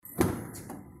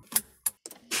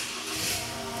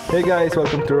Hey guys,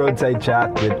 welcome to Roadside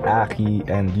Chat with Aki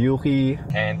and Yuki.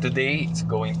 And today it's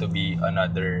going to be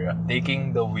another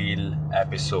Taking the Wheel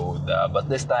episode. But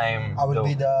this time, I will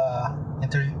be the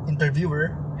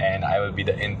interviewer. And I will be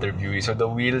the interviewee. So the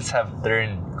wheels have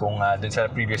turned. Kung dun sa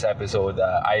previous episode,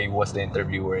 I was the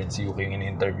interviewer and si Yuki yung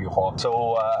in-interview ko.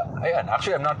 So, ayan.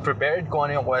 Actually, I'm not prepared kung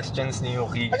ano yung questions ni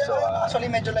Yuki. So, actually,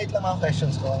 medyo light lang mga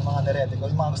questions ko. Yung mga nirete ko.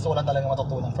 Yung mga gusto ko lang talaga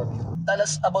matutunan from you. Tell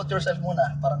us about yourself muna.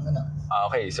 Parang gano'n.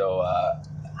 Okay, so,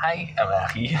 hi, I'm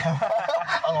Aki.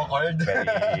 Ang awkward.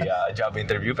 Very job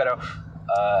interview. Pero,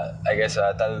 I guess,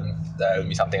 tell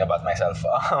me something about myself.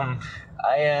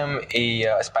 I am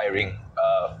a aspiring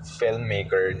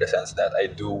filmmaker in the sense that I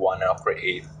do want to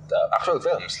create actual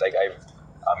films. Like I've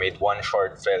made one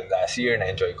short film last year and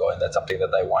I enjoy ko, and that's something that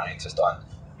I want to insist on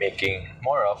making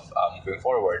more of moving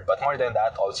forward. But more than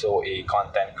that, also a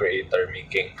content creator,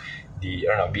 making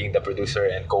being the producer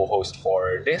and co-host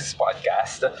for this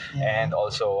podcast, and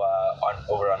also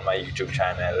over on my YouTube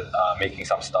channel, making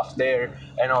some stuff there,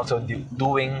 and also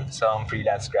doing some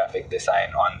freelance graphic design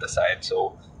on the side.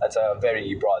 So that's a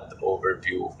very broad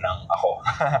overview ng ako.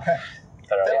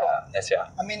 Pero yeah.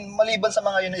 I mean, maliban sa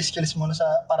mga yun na skills mo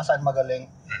para saan magaling,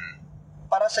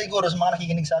 para siguro sa mga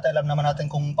nakikinig sa atin, alam naman natin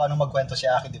kung paano magkwento si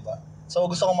Aki, di ba? So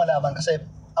gusto kong malaman kasi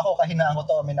ako kahinaan ko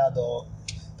to, aminado.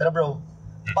 Pero bro,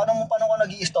 paano ko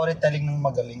nag-i-storytelling ng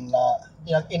magaling na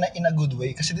in a good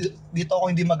way? Kasi dito ako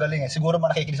hindi magaling eh. Siguro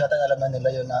mga nakikinig sa atin, alam na nila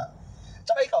yun na.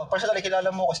 Tsaka ikaw, personally,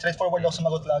 kilala mo ko, straightforward ako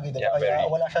sumagot lagi, diba? Kaya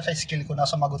wala siya sa skill ko na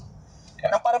sumagot.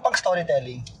 Nang parang pang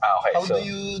storytelling. Okay, How do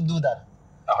you do that?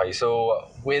 Okay, so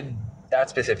with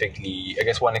that specifically, I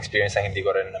guess one experience na hindi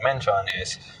ko rin na-mention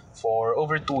is for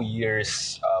over 2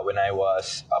 years when I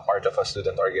was a part of a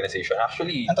student organization.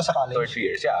 Actually, Anto sa college? 3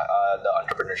 years, the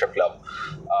Entrepreneurship Club.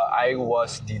 I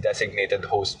was the designated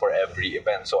host for every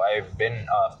event. So I've been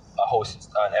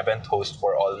an event host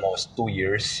for almost 2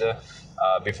 years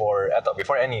before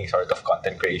any sort of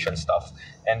content creation stuff.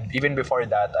 And even before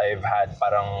that, I've had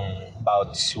parang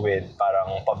bouts with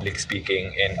parang public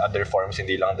speaking in other forms,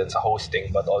 hindi lang din sa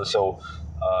hosting, but also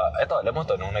alam mo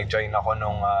to, nung nag-join ako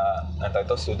nung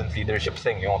student leadership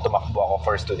thing, yung tumakbo ako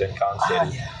for student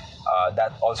council.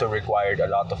 That also required a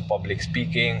lot of public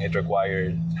speaking. It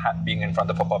required being in front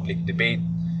of a public debate.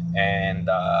 And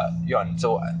yun.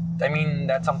 So, I mean,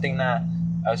 that's something na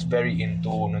I was very into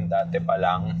nung dati pa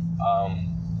lang.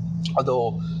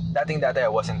 Although, dating I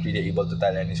wasn't really able to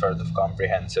tell any sort of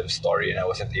comprehensive story and I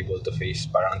wasn't able to face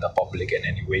parang the public in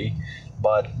any way.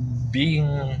 But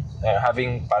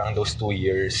having parang those 2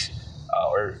 years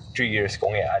or 3 years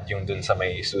kung i-add yung dun sa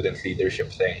may student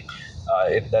leadership thing,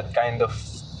 that kind of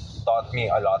taught me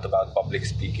a lot about public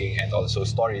speaking and also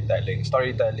storytelling.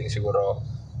 Storytelling siguro,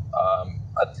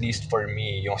 at least for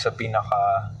me, yung sa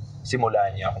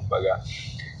pinaka-simula niya, kumbaga,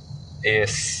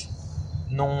 is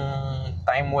nung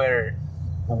time where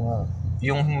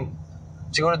yung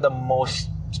siguro the most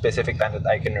specific time that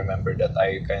I can remember that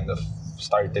I kind of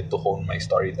started to hone my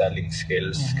storytelling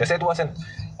skills. Kasi it wasn't,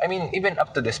 I mean, even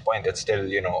up to this point, it's still,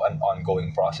 an ongoing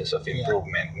process of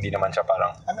improvement. Hindi naman siya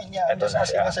parang... I mean, I'm just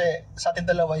asking kasi sa atin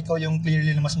dalawa, ikaw yung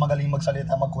clearly mas magaling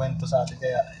magsalita, magkwento sa atin.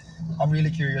 Kaya I'm really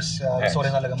curious. Gusto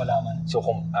rin talaga malaman. So,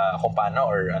 kung paano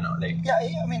or like... Yeah,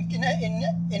 I mean, in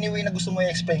any way na gusto mo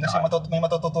i-explain kasi may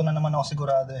matututunan naman ako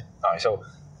sigurado eh. Okay, so,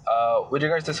 with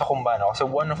regards to sa kung paano, so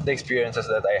one of the experiences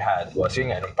that I had was yun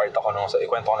nga, nung part ako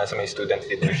ikwento ko na sa may student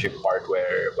leadership part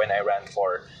where when I ran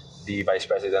for the vice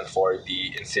president for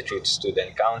the Institute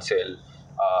Student Council,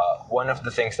 one of the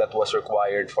things that was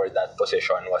required for that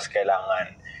position was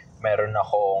kailangan meron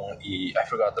akong I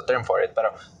forgot the term for it,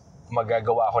 pero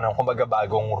magagawa ako ng kumbaga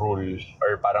bagong rule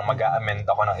or parang mag-a-amend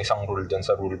ako ng isang rule dun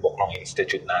sa rulebook ng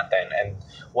institute natin. And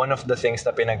one of the things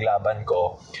na pinaglaban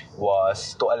ko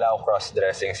was to allow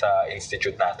cross-dressing sa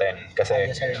institute natin.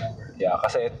 Kasi, yes, I remember. Yeah,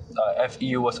 kasi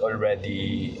FEU was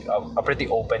already a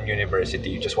pretty open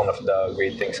university, just one of the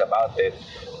great things about it.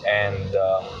 And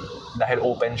dahil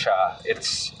open siya,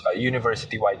 it's a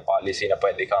university-wide policy na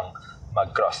pwede kang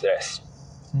mag-cross-dress.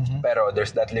 Pero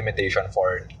there's that limitation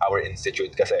for our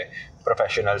institute kasi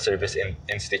professional service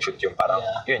institute yung parang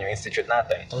yun yung institute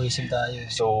natin. Tourism tayo.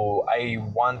 So I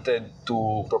wanted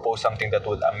to propose something that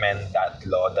would amend that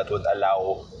law, that would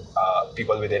allow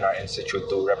people within our institute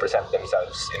to represent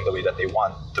themselves in the way that they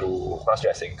want through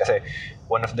cross-dressing. Kasi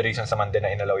one of the reasons naman din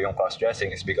na inalaw yung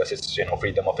cross-dressing is because it's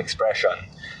freedom of expression.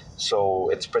 So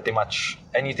it's pretty much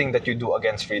anything that you do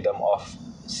against freedom of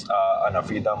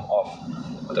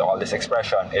what do you call this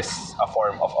expression is a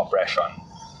form of oppression.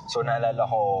 So naalala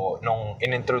ko nung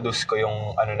inintroduce ko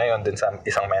yung na yun din sa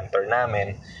isang mentor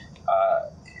namin,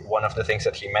 one of the things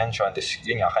that he mentioned is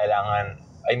yun nga, kailangan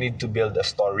I need to build a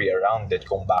story around it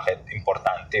kung bakit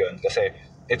importante yun. Kasi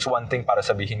it's one thing para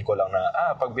sabihin ko lang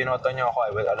na, pag binoto niyo ako,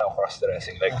 I will allow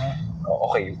cross-dressing. Like,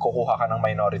 okay, kukuha ka ng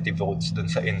minority votes dun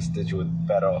sa institute,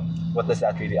 pero what does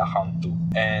that really account to?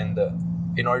 And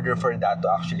in order for that to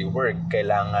actually work,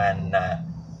 kailangan na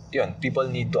yun, people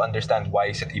need to understand why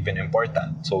is it even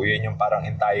important. So yun yung parang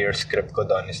entire script ko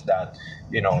doon is that,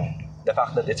 the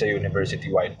fact that it's a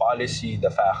university-wide policy,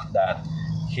 the fact that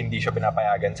hindi siya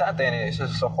pinapayagan sa atin is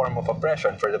a form of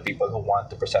oppression for the people who want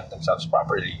to present themselves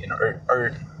properly,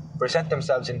 or present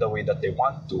themselves in the way that they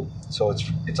want to. So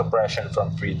it's oppression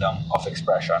from freedom of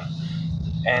expression.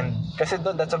 And kasi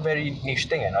that's a very niche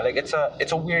thing, like it's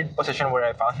a weird position where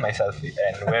I found myself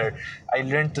in, where I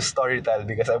learned to storytell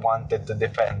because I wanted to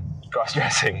defend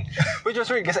cross-dressing, which was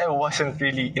weird kasi I wasn't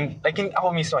really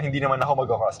ako mismo hindi naman ako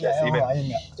mag-cross-dress,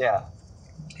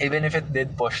 even if it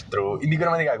did push through, hindi ko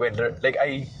naman gagawin. Like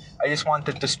I just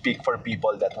wanted to speak for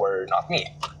people that were not me,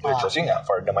 which was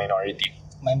for the minority.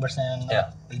 Members ng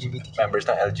LGBT. Members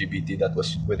ng LGBT that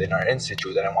was within our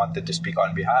institute, and I wanted to speak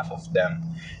on behalf of them.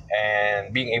 And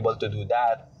being able to do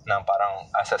that na parang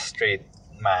as a straight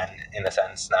man, in a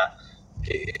sense na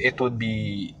it would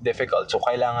be difficult. So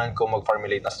kailangan ko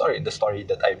mag-formulate na story. The story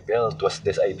that I built was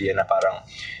this idea na parang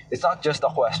it's not just a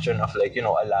question of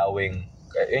allowing,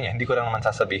 hindi ko lang naman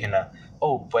sasabihin na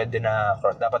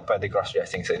dapat pwede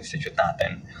cross-dressing sa institute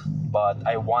natin. But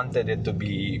I wanted it to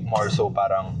be more so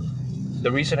parang the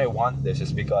reason I want this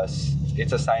is because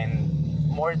it's a sign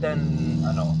more than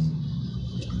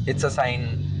it's a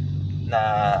sign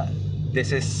na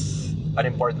this is an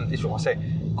important issue kasi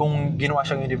kung ginawa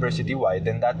siyang university-wide,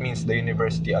 then that means the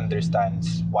university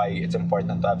understands why it's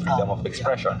important to have freedom of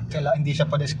expression. Kaya hindi siya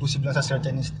pala exclusive lang sa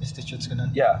certain institutes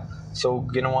ganun. Yeah. So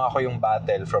ginawa ko yung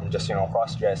battle from just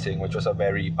cross-dressing, which was a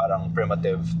very parang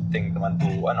primitive thing naman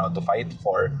to fight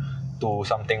for, to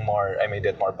something more, I made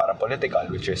it more parang political,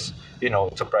 which is,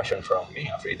 suppression from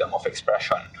freedom of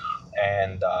expression.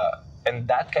 And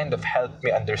that kind of helped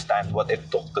me understand what it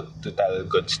took to tell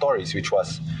good stories, which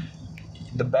was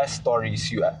the best stories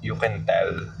you can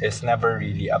tell is never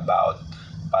really about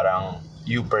parang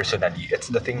you personally. It's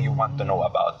the thing you want to know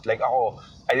about. Like ako,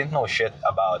 I didn't know shit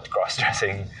about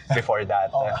cross-dressing before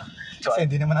that. So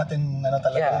hindi naman natin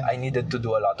talaga. Yeah, I needed to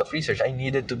do a lot of research. I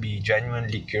needed to be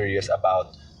genuinely curious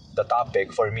about the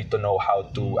topic for me to know how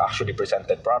to actually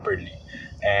present it properly.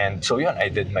 And so I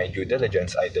did my due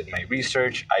diligence, I did my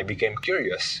research, I became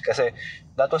curious. Kasi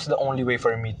that was the only way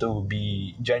for me to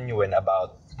be genuine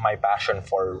about my passion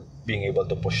for being able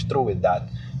to push through with that,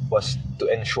 was to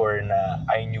ensure na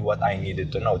I knew what I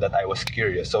needed to know, that I was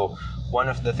curious. So one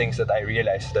of the things that I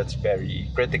realized that's very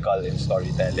critical in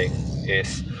storytelling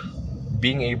is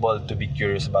being able to be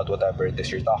curious about whatever it is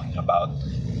you're talking about.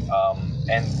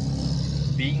 And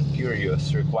being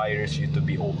curious requires you to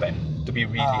be open, to be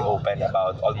really open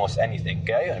about almost anything.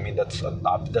 Kaya that's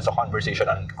a conversation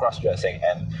on cross-dressing,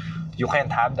 and you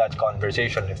can't have that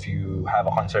conversation if you have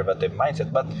a conservative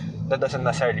mindset. But that doesn't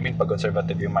necessarily mean pag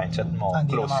conservative yung mindset mo,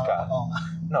 close ka.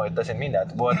 No, it doesn't mean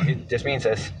that. What it just means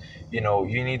is,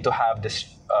 you need to have this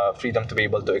freedom to be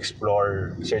able to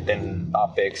explore certain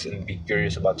topics and be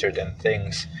curious about certain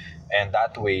things. And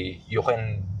that way, you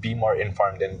can be more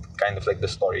informed in kind of like the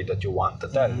story that you want to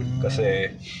tell. Kasi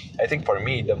I think for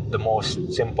me, the most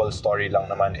simple story lang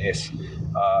naman is,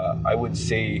 I would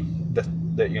say,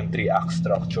 yung 3-act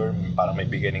structure, parang may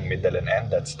beginning, middle, and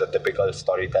end. That's the typical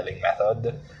storytelling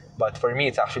method. But for me,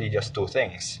 it's actually just two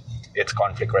things. It's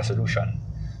conflict resolution.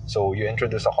 So you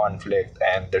introduce a conflict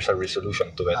and there's a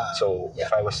resolution to it.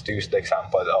 If I was to use the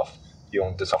example of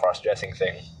yung sa cross-dressing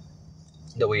thing,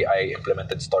 the way I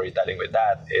implemented storytelling with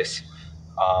that is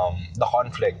the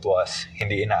conflict was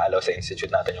hindi inaalaw sa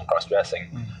institute natin yung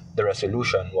cross-dressing. The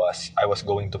resolution was I was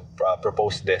going to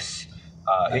propose this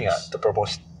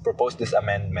propose this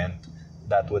amendment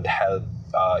that would help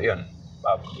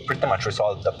pretty much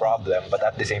resolve the problem, but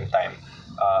at the same time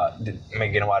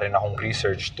may ginawa rin akong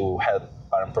research to help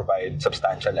parang provide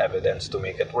substantial evidence to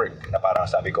make it work. Na parang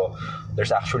sabi ko,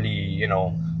 there's actually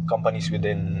companies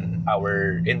within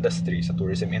our industry, sa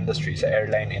tourism industry, sa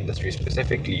airline industry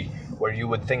specifically, where you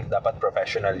would think dapat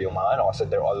professional yung mga kasi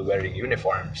they're all wearing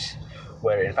uniforms,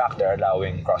 where in fact they're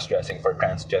allowing cross-dressing for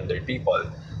transgender people.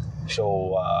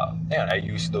 So I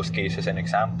use those cases and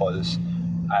examples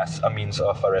as a means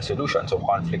of a resolution, so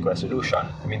conflict resolution.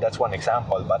 I mean, that's one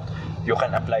example, but you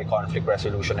can apply conflict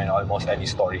resolution in almost any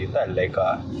story you tell. Like,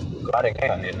 kunwari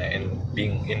ngayon,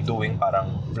 in doing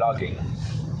parang vlogging,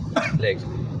 like,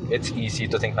 it's easy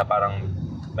to think na parang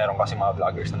meron kasi mga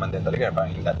vloggers naman din talaga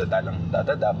parang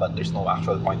da-da-da, but there's no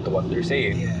actual point to what they're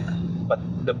saying. But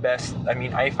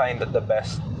I find that the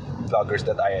best vloggers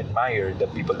that I admire, the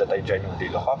people that I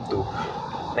genuinely look up to,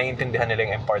 naiintindihan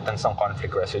nila yung importance ng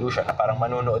conflict resolution. Na parang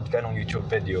manonood ka ng YouTube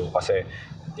video kasi,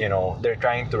 they're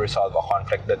trying to resolve a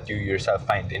conflict that you yourself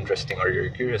find interesting or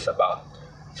you're curious about.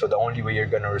 So the only way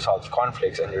you're going to resolve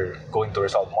conflicts and you're going to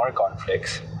resolve more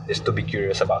conflicts is to be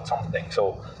curious about something.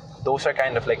 So those are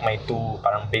kind of like my two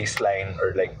parang baseline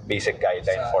or like basic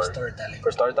guideline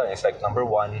for storytelling. It's like, number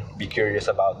one, be curious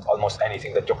about almost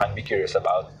anything that you can be curious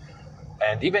about.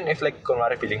 And even if like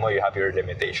kunwari feeling mo you have your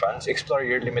limitations, explore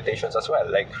your limitations as well.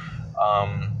 Like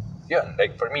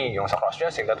like for me, yung sa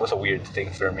cross-dressing, that was a weird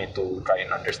thing for me to try and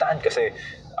understand kasi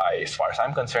as far as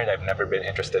I'm concerned, I've never been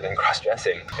interested in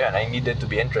cross-dressing. And I needed to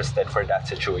be interested for that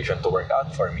situation to work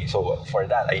out for me. So for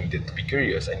that, I needed to be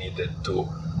curious. I needed to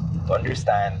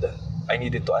understand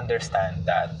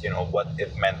that, what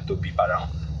it meant to be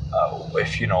parang,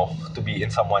 to be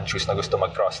in someone's shoes na gusto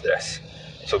mag-cross-dress.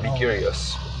 So be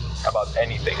curious about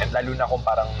anything. And lalo na kung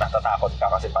parang natatakot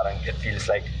ka kasi parang it feels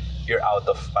like you're out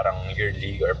of parang your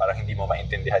league or parang hindi mo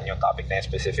maintindihan yung topic na yun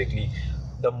specifically,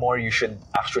 the more you should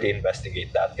actually investigate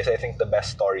that. Because I think the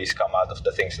best stories come out of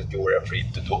the things that you were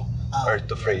afraid to do or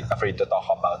afraid to talk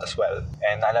about as well.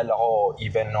 And naalala ko,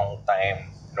 even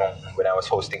when I was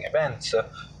hosting events,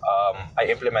 I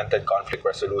implemented conflict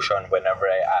resolution whenever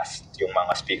I asked yung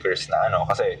mga speakers na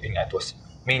kasi it was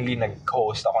mainly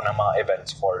nag-host ako ng mga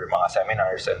events for mga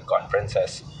seminars and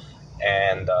conferences.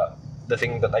 And the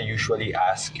thing that I usually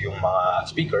ask yung mga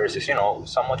speakers is,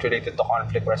 somewhat related to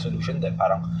conflict resolution then.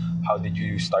 Parang, how did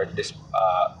you start this,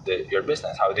 your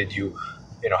business? How did you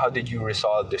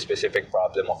resolve this specific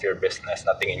problem of your business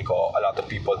na tingin ko a lot of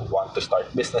people who want to start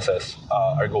businesses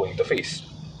are going to face?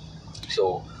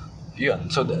 So,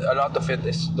 So a lot of it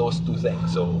is those two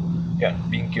things. So,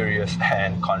 being curious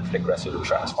and conflict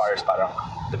resolution as far as parang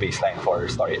the baseline for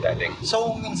storytelling.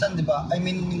 So, minsan, di ba?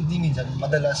 Hindi minsan,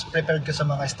 madalas prepared ka sa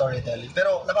mga storytelling.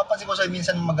 Pero napapansin ko sa'yo,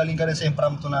 minsan magaling ka rin sa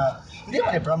impromptu na, hindi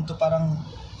naman impromptu, parang,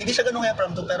 hindi siya ganun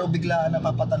impromptu, pero biglaan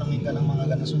napapatanungin ka ng mga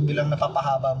ganun. So, bilang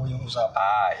napapahaba mo yung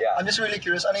usapan. Yeah. I'm just really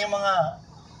curious, ano yung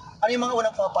mga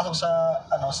unang pumapasok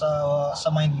sa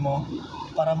mind mo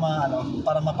para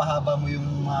mapahaba mo yung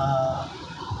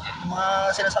mga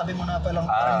sinasabi mo na parang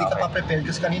hindi ka pa prepared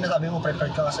kasi kanina sabi mo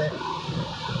prepared ka kasi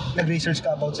nag-research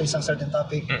ka about sa isang certain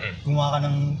topic, gumawa ka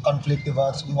ng conflict,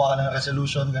 diba? Gumawa ka ng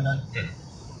resolution, ganun.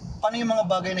 Paano yung mga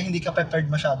bagay na hindi ka prepared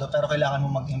masyado pero kailangan mo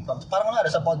mag-impromptu? Parang nga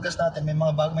sa podcast natin, may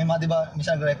mga diba,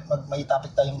 minsan may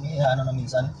topic tayong na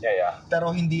minsan. Yeah. Pero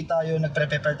hindi tayo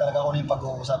nagpre-prepare talaga kung ano yung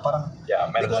pag-uusap. Parang,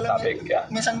 meron na topic,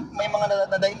 minsan may mga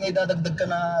naidadagdag ka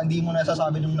na hindi mo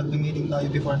nasasabi nung nag-meeting tayo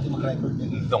before natin mag-record.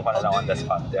 Doon ka na lang on the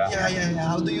spot, Yeah.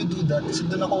 How do you do that? Kasi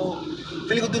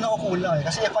feeling ko doon ako kulang eh.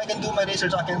 Kasi if I can do my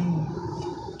research,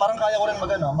 parang kaya ko rin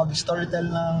mag-storytell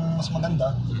ng mas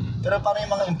maganda. Pero paano yung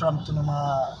mga impromptu ng mga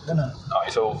ganun? Okay,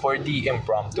 so for the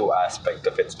impromptu aspect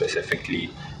of it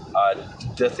specifically,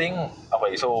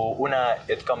 una,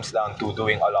 it comes down to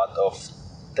doing a lot of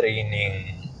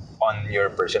training on your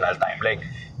personal time. Like,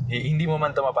 hindi mo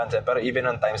man ito mapansin, pero even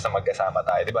on times na magkasama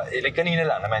tayo, di ba? Like kanina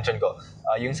lang, na-mention ko,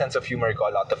 yung sense of humor ko,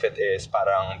 a lot of it is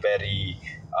parang very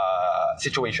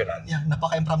situational. Yeah,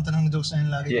 napaka-impromptu ng jokes na yun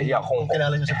lagi. Kung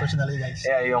kilala nyo sa personality, guys.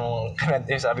 Yeah, yung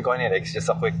sabi ko kanina, it's just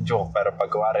a quick joke, pero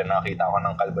pag kuwari, nakakita ko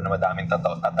ng kalbo na madaming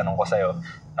tatanong ko sa'yo,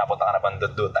 napunta ka na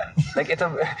pandut-dutan. Like, it's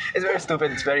very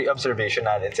stupid, it's very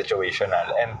observational and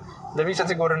situational. And the reason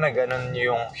siguro na ganun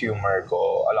yung humor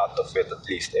ko, a lot of it at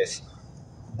least, is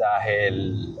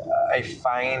dahil I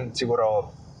find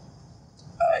siguro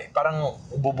parang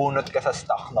bubunot ka sa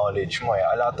stock knowledge mo.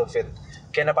 A lot of it,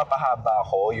 kaya napapahaba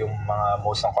ko yung mga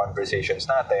most ng conversations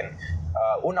natin.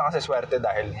 Una kasi swerte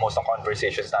dahil most ng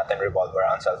conversations natin revolve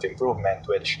around self-improvement,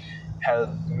 which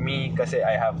helped me kasi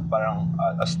I have parang,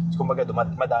 kumbaga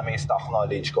madaming stock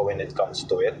knowledge ko when it comes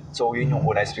to it. So yun yung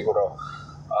una siguro,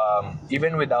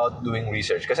 even without doing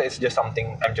research, kasi it's just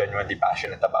something I'm genuinely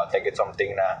passionate about. Like, it's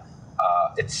something na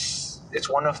it's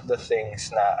one of the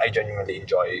things na I genuinely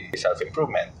enjoy,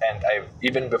 self-improvement. And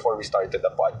even before we started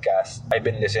the podcast, I've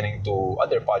been listening to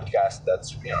other podcasts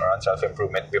that's around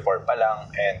self-improvement before pa lang,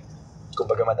 and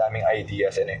kumbaga madaming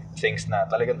ideas and things na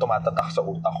talagang tumatatak sa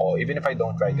utak ko even if I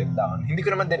don't write it down. Hindi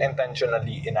ko naman din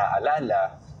intentionally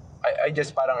inaalala. I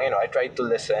just parang I try to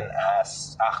listen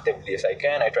as actively as I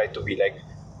can. I try to be like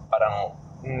parang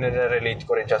nire-relate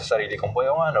ko rin siya sa sarili kong buhay,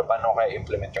 paano kaya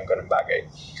implement yung ganung bagay.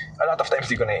 A lot of times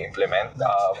di ko na-implement,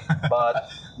 but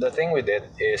the thing with it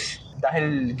is,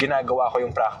 dahil ginagawa ko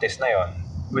yung practice na yon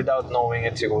without knowing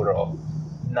it siguro,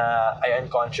 na I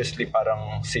unconsciously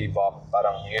parang save up,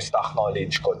 parang yung stock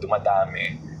knowledge ko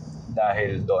dumadami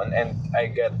dahil doon, and I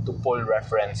get to pull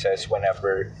references when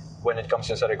it comes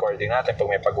to sa recording natin, pag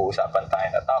may pag-uusapan tayo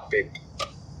na topic,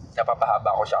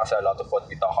 napapahaba ko siya kasi a lot of what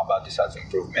we talk about is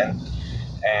self-improvement.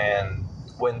 And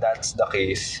when that's the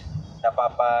case,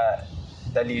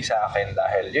 napapadali sa akin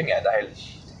dahil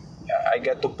I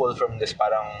get to pull from this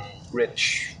parang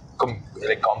rich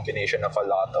combination of a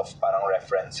lot of parang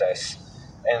references.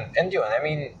 And yun, I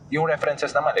mean, yung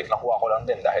references naman, like, nakuha ko lang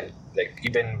din dahil, like,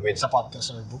 even with... Sa podcast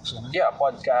or books, ano? Yeah,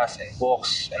 podcasts and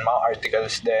books and mga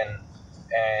articles din.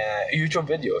 And YouTube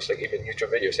videos, like,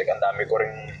 ang dami ko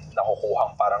rin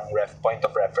nakukuhang parang point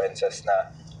of references na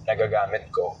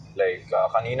nagagamit ko. Like,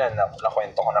 kanina,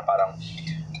 nakwento ko na parang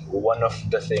one of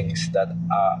the things that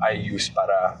I use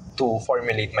para to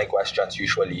formulate my questions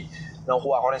usually,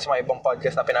 nakukuha ko rin sa mga ibang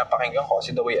podcast na pinapakinggan ko.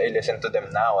 Kasi the way I listen to them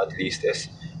now, at least, is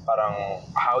parang,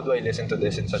 how do I listen to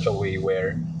this in such a way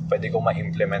where pwede ko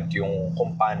ma-implement yung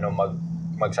kung paano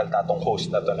magsalta tong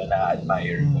host na to na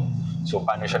na-admire ko. So,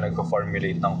 paano siya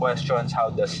nagko-formulate ng questions?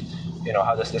 How does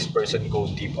this person go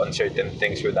deep on certain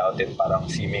things without it parang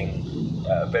seeming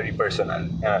very personal?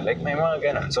 Like, may mga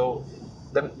ganun. So,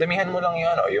 damihan mo lang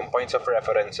yung points of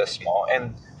references mo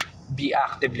and be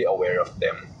actively aware of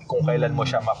them. Kung kailan mo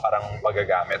siya parang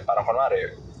magagamit. Parang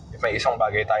kunwari, if may isang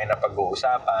bagay tayo na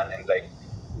pag-uusapan and like,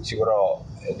 siguro,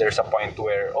 there's a point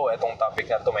where, etong topic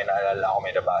na to, may naalala ako, may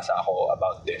nabasa ako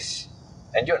about this.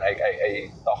 And yun, I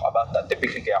talk about that.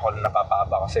 Typically, kaya ako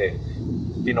napapahaba kasi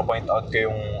pino-point out ko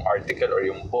yung article or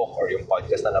yung book or yung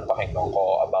podcast na napakinggan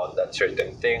ko about that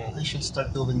certain thing. I should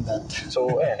start doing that.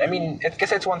 So, I mean,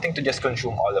 kasi it's one thing to just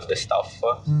consume all of this stuff.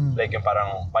 Like yung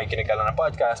parang makikinig ka lang ng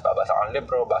podcast, babasa ka ng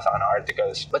libro, basa ka ng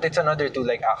articles. But it's another to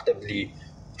like actively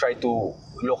try to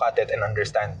look at it and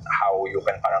understand how you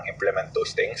can parang implement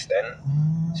those things then.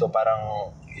 So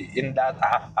parang in that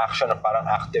action of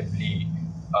parang actively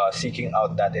seeking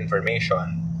out that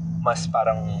information, mas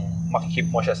parang makikip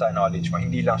mo siya sa knowledge mo.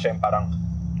 Hindi lang siya yung parang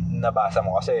nabasa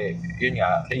mo kasi yun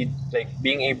nga, like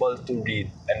being able to read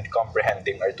and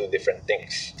comprehending are two different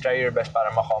things. Try your best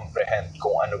para ma-comprehend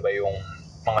kung ano ba yung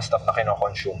mga stuff na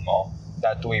kino-consume mo.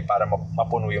 That way, para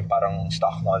mapuno yung parang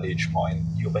stock knowledge mo and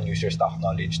you can use your stock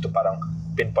knowledge to parang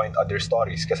pinpoint other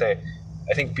stories. Kasi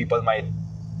I think people might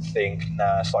think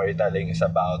na storytelling is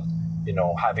about,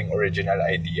 having original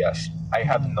ideas. I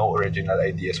have no original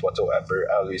ideas whatsoever.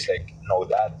 I always know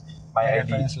that. My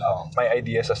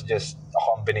ideas is just a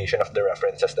combination of the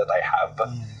references that I have.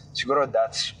 Siguro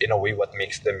that's in a way what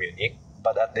makes them unique.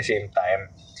 But at the same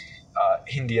time,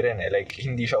 hindi rin like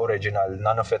hindi siya original.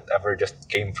 None of it ever just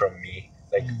came from me.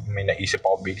 Like may naisip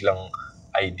ako biglang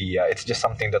idea. It's just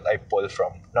something that I pull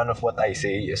from. None of what I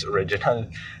say is original.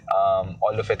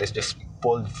 All of it is just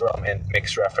pulled from and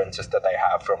mixed references that I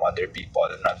have from other people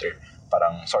and other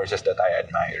parang sources that I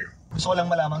admire. Gusto ko lang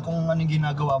malaman kung ano yung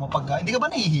ginagawa mo pag hindi ka ba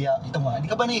nahihiya? Hindi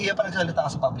ka ba nahihiya pa nagsalita ka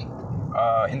sa public?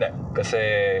 Hindi. Kasi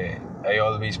I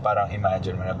always parang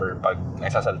imagine whenever pag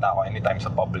nagsasalita ako anytime sa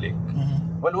public.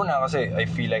 Well, una kasi I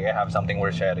feel like I have something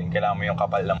worth sharing. Kailangan mo yung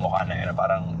kapal ng mukha na yun.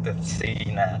 Parang let's say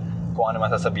na kung ano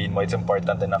man sasabihin mo, it's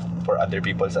important enough for other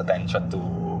people's attention to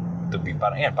be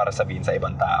parang para sabihin sa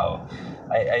ibang tao.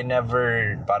 I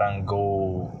never parang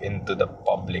go into the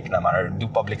public naman or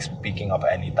do public speaking of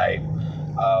any type.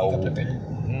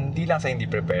 Hindi lang sa hindi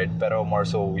prepared, pero more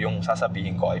so yung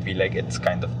sasabihin ko, I feel like it's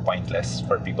kind of pointless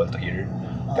for people to hear.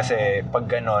 Kasi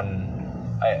pag ganon,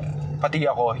 pati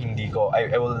ako,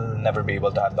 I will never be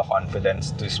able to have the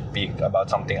confidence to speak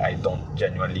about something I don't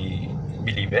genuinely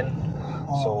believe in.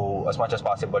 So, as much as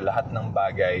possible, lahat ng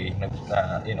bagay na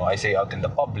I say out in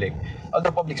the public, although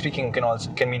public speaking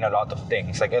can mean a lot of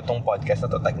things. Like itong podcast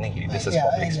na to, technically, this is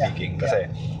public speaking.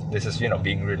 Kasi this is,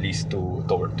 being released to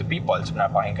people. So,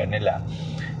 napakinggan nila.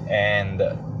 And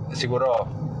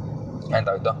siguro,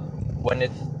 when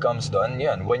it comes doon,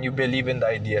 when you believe in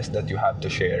the ideas that you have to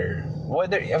share,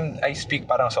 whether I speak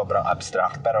parang sobrang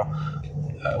abstract, pero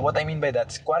what I mean by that,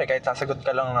 kuwari kahit sasagot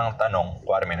ka lang ng tanong,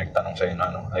 kuwari may nagtanong sa'yo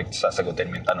like sasagutin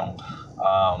mo yung tanong,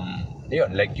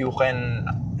 like you can,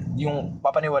 yung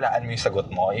papaniwalaan mo yung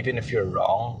sagot mo, even if you're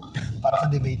wrong. Para sa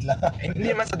debate lang. Hindi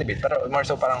naman sa debate, pero more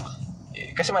so parang,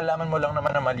 kasi malaman mo lang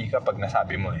naman na mali ka pag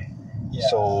nasabi mo eh. Yeah.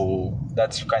 So,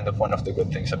 that's kind of one of the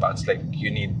good things about it. Like,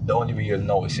 the only way you'll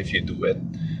know is if you do it.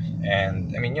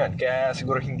 And, I mean, kaya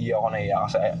siguro hindi ako naiya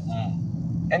kasi,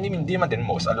 and hindi man din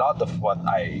most, a lot of what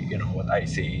I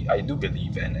say, I do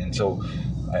believe in. And so,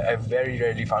 I very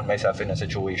rarely found myself in a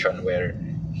situation where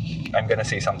I'm gonna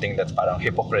say something that's parang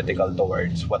hypocritical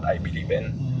towards what I believe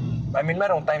in. I mean,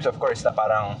 merong times, of course, na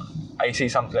parang I say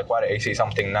something like what I say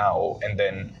something now, and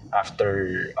then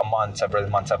after a month, several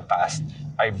months have passed,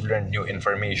 I've learned new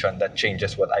information that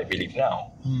changes what I believe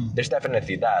now. There's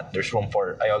definitely that.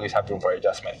 I always have room for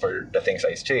adjustment for the things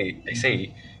I say.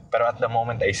 But at the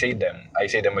moment I say them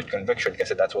with conviction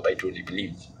because that's what I truly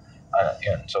believe.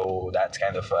 So that's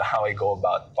kind of how I go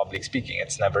about public speaking.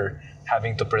 It's never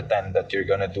having to pretend that you're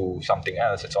gonna do something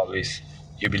else. It's always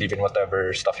you believe in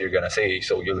whatever stuff you're gonna say,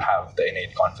 so you'll have the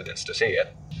innate confidence to say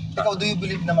it. Ikaw, do you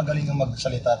believe na magaling kang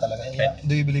magsalita talaga?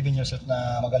 Do you believe in yourself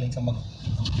na magaling kang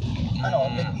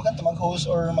mag-host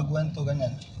or magkwento,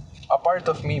 ganyan? A part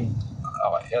of me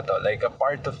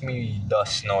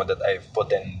does know that I've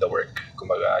put in the work.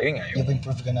 Kumbaga, yun nga. You've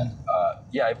improved ka na?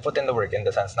 Yeah, I've put in the work in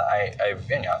the sense na I've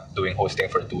doing hosting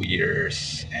for 2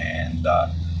 years and,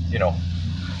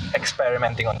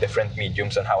 experimenting on different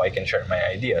mediums on how I can share my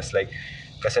ideas. Like,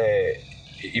 kasi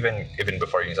even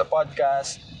before yung sa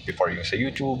podcast, before yung sa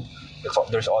YouTube,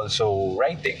 there's also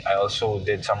writing. I also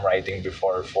did some writing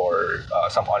before for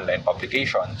some online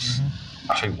publications.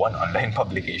 Actually, one online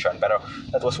publication. Pero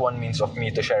that was one means of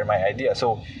me to share my idea.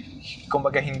 So,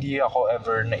 kumbaga hindi ako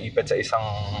ever naipit sa isang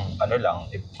lang.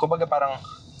 Kumbaga parang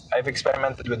I've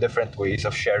experimented with different ways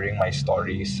of sharing my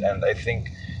stories, and I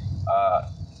think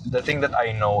the thing that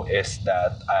I know is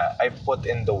that I put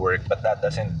in the work, but that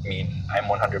doesn't mean I'm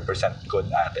 100% good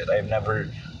at it. I've never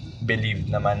believed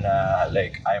naman na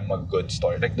like I'm a good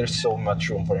story. Like there's so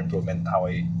much room for improvement how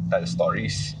I tell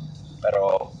stories.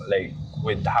 Pero like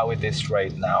with how it is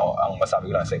right now, ang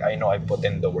masabi ko lang is like I know I put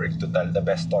in the work to tell the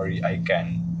best story I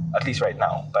can, at least right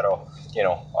now. Pero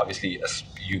obviously as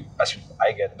I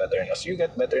get better and as you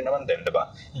get better naman din, diba?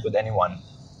 With anyone,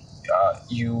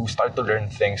 you start to learn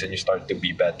things and you start to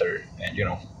be better, and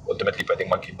ultimately pwedeng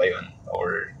mag-iba yun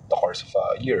over the course of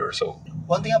a year or so.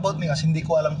 One thing about me kasi hindi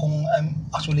ko alam kung I'm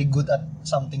actually good at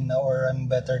something na or I'm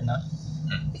better na.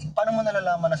 Paano mo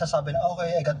nalalaman na sasabi na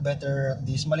okay, I got better at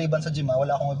this? Maliban sa gym,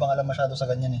 wala akong ibang alam masyado sa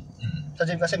ganyan eh. Sa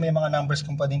gym kasi may mga numbers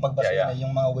kung pwedeng pagbasahin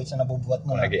yung mga weights na nabubuhat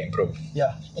mo. Kung nag-i-improve.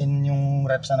 Yeah, in yung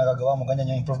reps na nagagawa mo,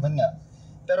 ganyan yung improvement nga.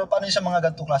 Pero paano yung sa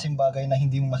mga ganitong klaseng bagay na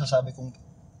hindi mo masasabi kung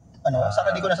sa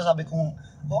akin, di ko nasasabi kung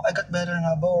I got better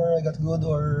nga ba or I got good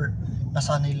or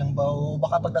nasanay lang ba o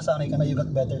baka pag nasanay ka na you got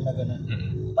better na ganun.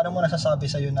 Paano mo nasasabi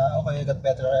sa'yo na okay, I got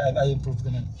better, I improved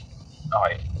ganun?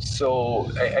 Okay. So,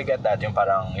 I get that. Yung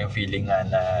parang yung feeling nga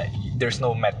na there's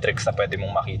no metrics na pwede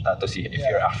mong makita to see if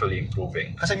you're actually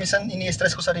improving. Kasi minsan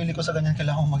ini-stress ko sarili ko sa ganyan,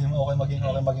 kailangan kong maging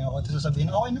okay. Tapos sabihin,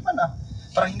 okay naman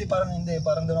Parang hindi.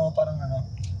 Parang doon ako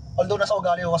although nasa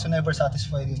ugali ko kasi never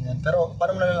satisfied ganyan. Pero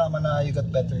paano mo nalalaman na you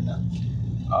got better na?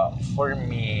 For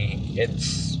me,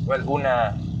 it's,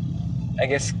 una, I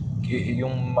guess,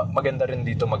 yung maganda rin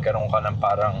dito magkaroon ka ng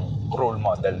parang role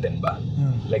model din ba?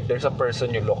 Like there's a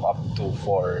person you look up to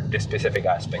for this specific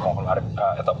aspect. Kung kunwari,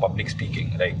 ito, public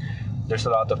speaking. Like there's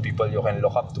a lot of people you can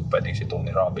look up to. Pwedeng si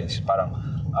Tony Robbins. Parang,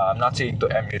 I'm not saying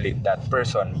to emulate that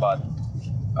person, but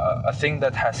a thing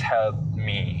that has helped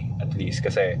me at least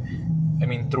kasi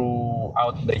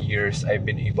throughout the years, I've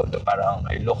been able to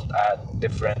I looked at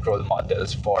different role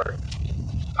models for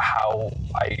how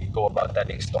I go about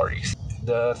telling stories.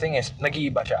 The thing is,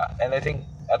 nag-iiba siya. And I think,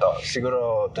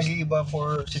 siguro... Nag-iiba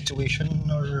for situation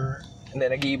or... Hindi,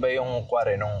 nag-iiba yung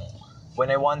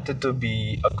when I wanted to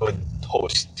be a good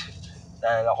host,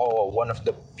 one of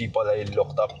the people I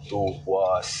looked up to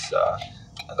was,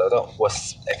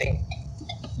 I think,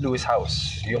 Lewis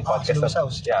House, yung podcast. Lewis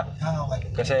House? Yeah.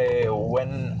 Okay. Kasi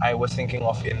when I was thinking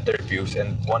of interviews,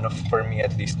 and for me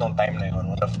at least, nung time na yun,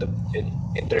 one of the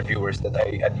interviewers that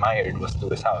I admired was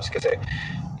Lewis House. Kasi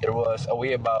there was a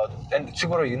way about, and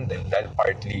siguro yun din, dahil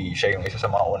partly siya yung isa sa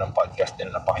mga unang podcast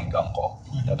din na pakinggan ko.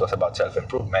 That was about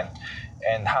self-improvement.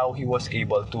 And how he was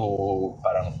able to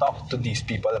parang talk to these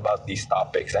people about these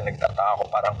topics. And nagtataka ako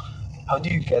parang, how do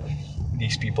you get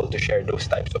these people to share those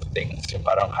types of things? Yung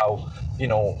parang how,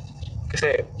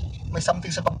 kasi may something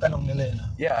sa pagtanong nila yun.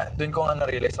 Yeah, dun ko nga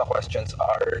na-realize na questions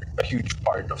are a huge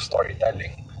part of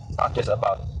storytelling. Not just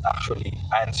about actually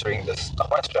answering the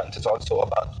questions, it's also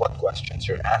about what questions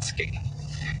you're asking.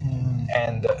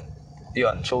 And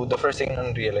so the first thing na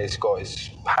realize ko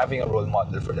is having a role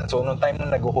model for that. So nung time na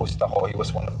nag-host ako, he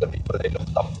was one of the people I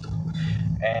looked up to.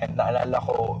 And naalala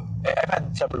ko, I've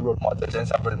had several role models and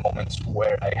several moments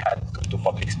where I had to do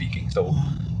public speaking. So,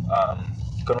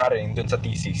 kunwari, dun sa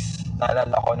thesis,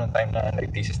 naalala ko nung time na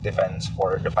nag-thesis defense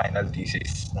for the final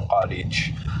thesis ng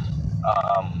college,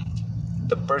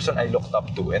 the person I looked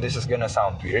up to, and this is gonna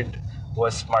sound weird,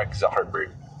 was Mark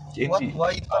Zuckerberg. What?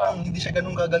 Why? Parang hindi siya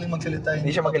ganun gagaling magsalita.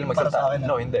 Hindi siya magaling magsalita. Para sa akin,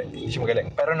 No, hindi siya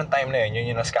magaling. Pero nung time na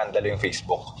yun yung na-scandal yung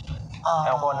Facebook.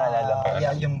 Ewan ko naalala mo yun.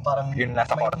 Yeah, yung parang Yung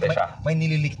nasa korte siya. May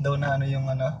nililik daw na yung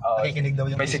nakikinig daw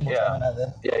yung may Facebook yeah, sa natin.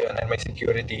 Yeah, yun. And may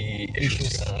security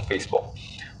issues yung Facebook.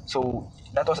 So,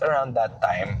 that was around that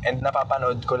time. And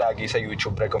napapanood ko lagi sa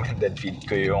YouTube recommended feed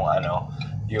ko yung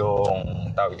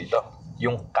yung tawag dito,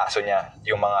 yung kaso niya,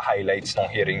 yung mga highlights ng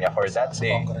hearing niya for that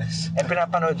day. Congress. And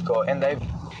pinapanood ko, and I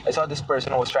saw this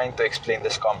person who was trying to explain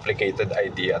this complicated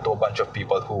idea to a bunch of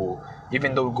people who,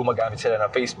 even though gumagamit sila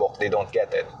ng Facebook, they don't get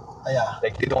it.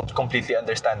 Like, they don't completely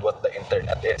understand what the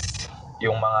internet is.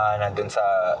 Yung mga nandun sa,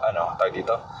 tawag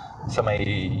dito, sa may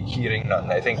hearing nun.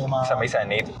 I think sa may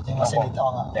Senate. Yung Senate,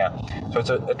 Yeah.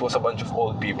 So it was a bunch of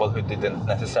old people who didn't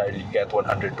necessarily get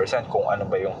 100% kung ano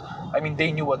ba yung... I mean,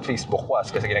 they knew what Facebook was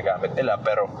kasi ginagamit nila,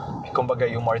 pero kumbaga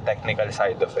yung more technical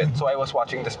side of it. So I was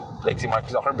watching this, like si Mark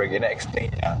Zuckerberg, ina-explain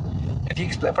niya. And he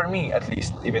explained, for me at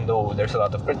least, even though there's a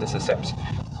lot of criticisms,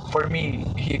 for me,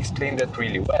 he explained it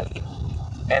really well.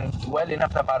 And well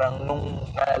enough na parang nung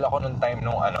naalala ko nung time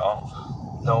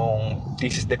nung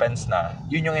thesis defense na,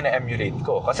 yun yung ina-emulate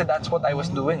ko. Kasi that's what I was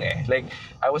doing eh. Like,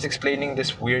 I was explaining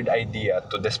this weird idea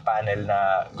to this panel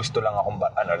na gusto lang akong,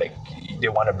 like,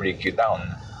 they wanna break you down.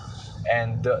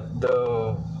 And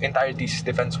the entire thesis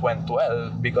defense went well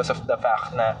because of the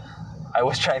fact na I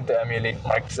was trying to emulate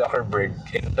Mark Zuckerberg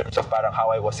in terms of parang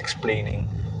how I was explaining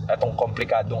etong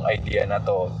komplikadong idea na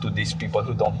to these people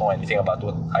who don't know anything about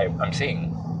what I'm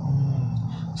saying.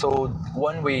 So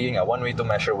one way to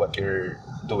measure what you're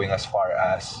doing as far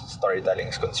as storytelling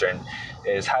is concerned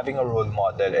is having a role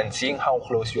model and seeing how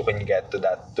close you can get to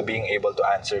that, to being able to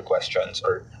answer questions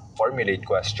or formulate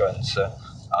questions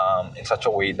in such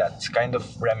a way that's kind of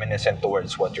reminiscent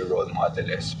towards what your role model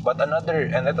is. But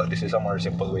this is a more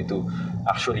simple way to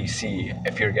actually see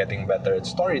if you're getting better at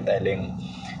storytelling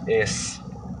is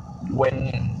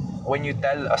when you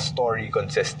tell a story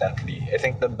consistently. I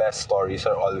think the best stories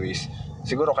are always,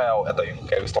 siguro kaya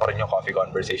gusto ko rin yung coffee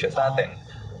conversations natin.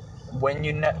 When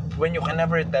you can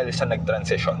never tell sa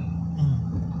nag-transition.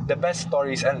 The best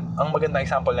stories, and ang magandang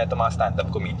example nito mga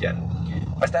stand-up comedian.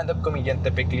 A stand-up comedian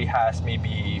typically has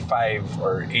maybe 5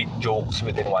 or 8 jokes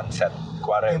within one set.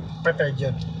 Prepared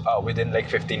yun. Within like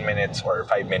 15 minutes or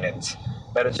 5 minutes.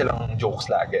 Meron silang jokes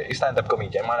lagi. Yung stand-up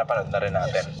comedian, mga napanood na rin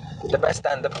natin. Yes. The best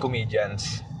stand-up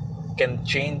comedians can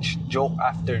change joke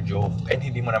after joke and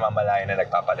hindi mo namamalayan na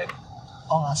nagpapalit.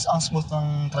 Ang smooth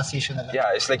ng transition na lang.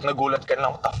 Yeah, it's like nagulat ka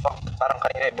lang, what the fuck? Parang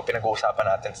kanina iba pinag-uusapan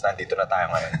natin, nandito na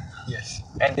tayo ngayon. Yes.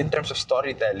 And in terms of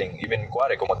storytelling, even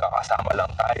kuwari kung magkakasama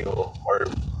lang tayo or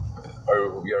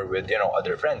you're with,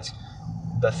 other friends,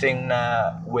 the thing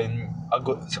na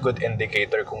it's a good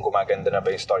indicator kung gumaganda na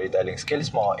ba yung storytelling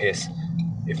skills mo is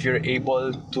if you're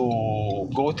able to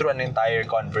go through an entire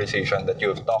conversation that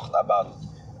you've talked about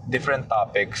different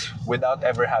topics without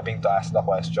ever having to ask the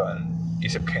question,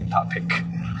 isip ko yung topic.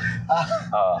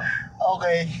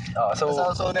 Okay.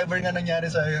 So never nga nangyari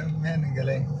sa'yo. Man, ang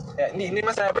galing. Yeah, hindi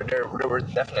mas never. There were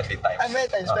definitely times. May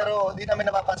times, pero di namin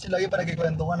napapansin lagi pa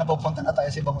nagkikwento ka, napupunta na tayo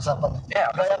sa ibang usapan.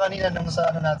 Yeah. Kaya kanina nung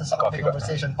natin sa coffee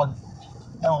conversation, pag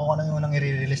ewan ko kung ano yung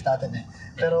i-release natin eh.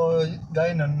 Pero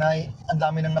gaya nun, ang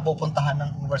dami nang napupuntahan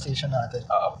ng conversation natin.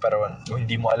 Pero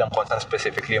hindi mo alam kung saan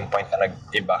specifically yung point na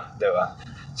nag-iba, di ba?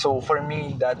 So for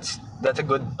me, that's a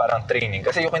good parang training.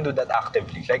 Kasi you can do that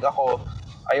actively. Like ako,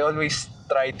 I always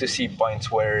try to see points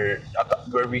where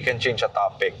we can change a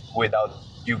topic without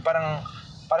you. Parang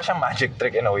siyang magic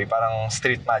trick in a way. Parang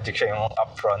street magic siya yung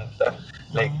upfront.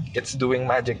 Like, it's doing a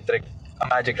magic trick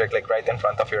like right in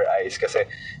front of your eyes. Kasi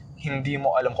hindi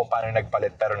mo alam kung paano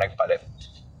nagpalit, pero nagpalit.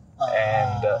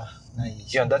 And nice.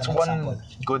 That's one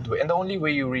good way. And the only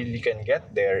way you really can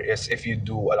get there is if you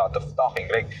do a lot of talking.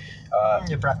 Like,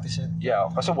 you practice it. Yeah,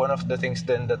 kasi one of the things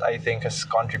then that I think has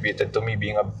contributed to me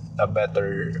being a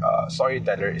better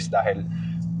storyteller is dahil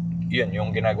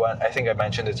yung ginagawa. I think I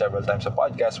mentioned it several times sa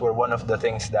podcast where one of the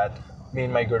things that me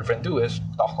and my girlfriend do is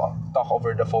talk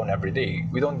over the phone every day.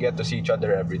 We don't get to see each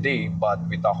other every day, but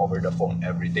we talk over the phone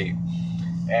every day.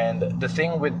 And the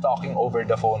thing with talking over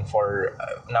the phone for,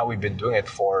 now we've been doing it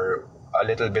for a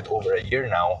little bit over a year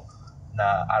now,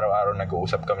 na araw-araw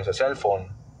nag-uusap kami sa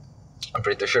cellphone. I'm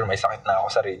pretty sure may sakit na ako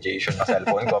sa radiation ng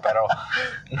cellphone ko. Pero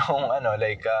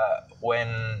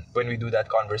when we do that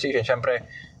conversation, syempre,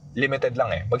 limited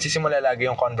lang eh. Magsisimula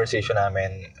lagi yung conversation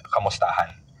namin,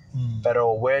 kamustahan.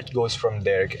 Pero where it goes from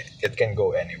there, it can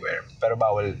go anywhere. Pero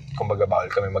bawal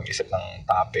kami mag-isip ng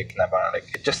topic na parang like,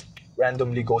 it just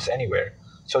randomly goes anywhere.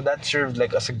 So that served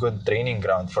like as a good training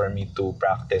ground for me to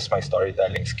practice my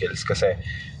storytelling skills. Kasi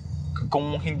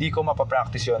kung hindi ko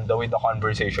mapapractice yun, the way the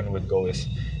conversation would go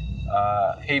is,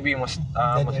 hey B,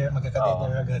 magkaka-dead air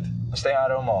agad. Musta yung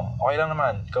araw mo? Okay lang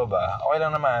naman. Ikaw ba? Okay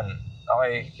lang naman.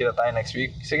 Okay, kita tayo next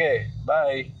week. Sige,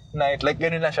 bye. Night. Like,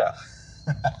 ganun na siya.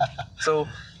 So,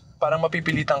 parang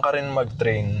mapipilitan ka rin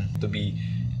mag-train to be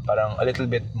parang a little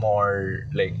bit more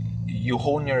like you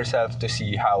hone yourself to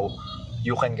see how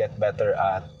you can get better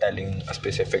at telling a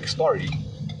specific story.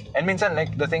 And minsan,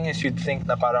 like, the thing is, you'd think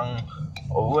na parang,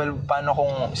 oh, well, paano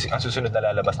kung ang susunod na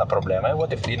lalabas na problema?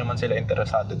 What if di naman sila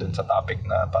interesado dun sa topic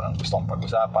na parang gustong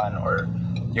pag-usapan? Or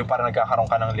yung parang nagkakaroon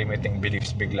ka ng limiting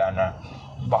beliefs bigla na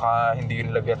baka hindi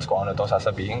nila gets kung ano itong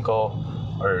sasabihin ko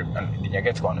or hindi niya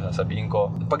gets kung ano sasabihin ko.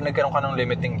 Pag nagkaroon ka ng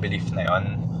limiting belief na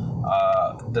yon,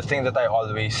 the thing that I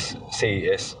always say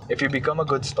is, if you become a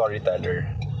good storyteller,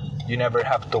 you never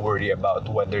have to worry about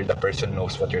whether the person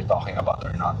knows what you're talking about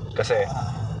or not. Kasi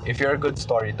if you're a good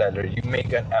storyteller, you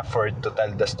make an effort to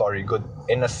tell the story good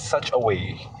in such a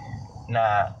way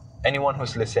na anyone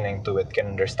who's listening to it can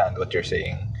understand what you're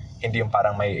saying. Hindi yung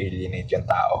parang may alienate yung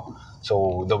tao.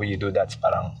 So the way you do that's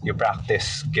parang you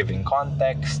practice giving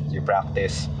context, you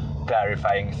practice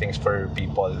clarifying things for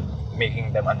people,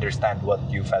 making them understand what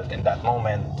you felt in that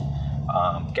moment.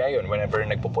 Kaya yun, whenever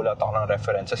nagpupull out ako ng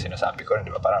references, sinasabi ko rin,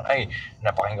 di ba, parang, ay,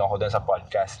 napakinggan ko dun sa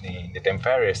podcast ni Tim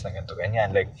Ferriss, na ganito,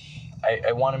 ganyan. Like,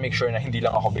 I want to make sure na hindi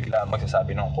lang ako bigla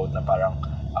magsasabi ng quote na parang,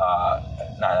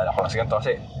 naalala ko lang sa ganito.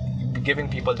 Kasi, giving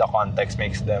people the context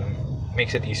makes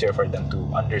it easier for them to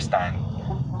understand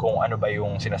kung ano ba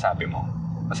yung sinasabi mo.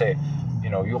 Kasi,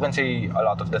 you know, you can say a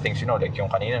lot of the things, you know, like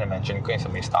yung kanina na-mention ko yung sa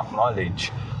may stock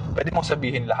knowledge. Pwede mong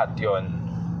sabihin lahat yon,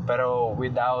 pero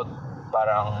without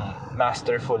parang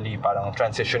masterfully parang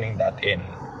transitioning that in,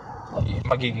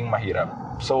 magiging mahirap.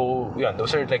 So, yun,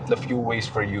 those are like the few ways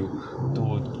for you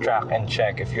to track and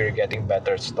check if you're getting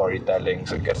better at storytelling.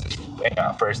 So, I guess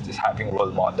first is having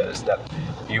role models that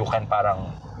you can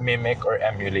parang mimic or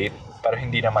emulate, pero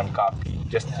hindi naman copy.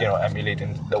 Just, you know, emulate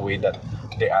in the way that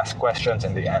they ask questions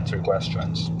and they answer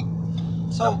questions.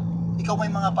 So, ikaw may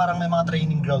mga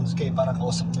training grounds kayo, parang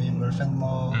kausap mo yung girlfriend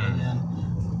mo, ganyan.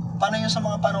 Paano yun sa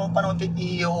mga paano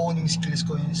i-hone yung skills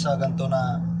ko yun sa ganito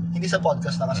na hindi sa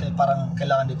podcast na kasi parang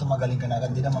kailangan dito magaling ka na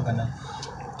agad, hindi naman ganun.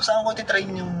 Paano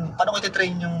ko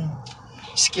i-train yung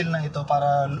skill na ito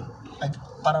para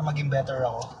maging better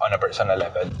ako? On a personal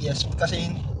level? Yes,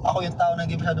 kasi ako yung tao na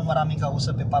hindi masyadong maraming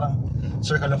kausap parang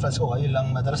circle of friends ko, kayo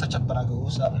lang, madalas sa chat pa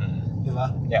nag-uusap, di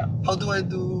ba? Yeah. How do I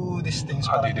do these things?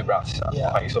 How do you do practice? Yeah.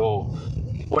 Okay, so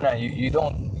una, you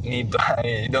don't need to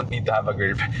have a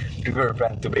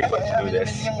girlfriend to be able to do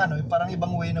this. Yung parang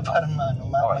ibang way na parang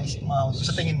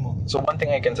sa tingin mo. So one thing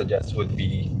I can suggest would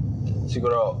be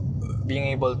siguro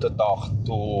being able to talk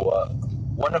to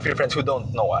one of your friends who don't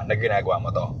know na ginagawa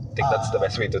mo to. I think that's the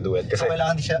best way to do it. Kasi so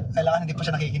kailangan hindi pa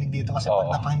siya nakikinig dito kasi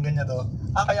pag napakinggan niya to,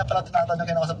 kaya pala tinatanong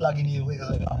kayo sa lagi ni Yui.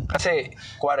 Kasi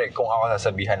kuwari kung ako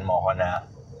sasabihan mo ako na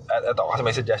ito, kasi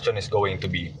my suggestion is going to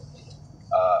be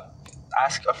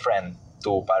ask a friend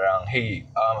to parang, hey,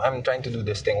 I'm trying to do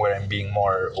this thing where I'm being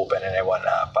more open and I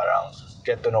wanna parang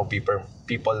get to know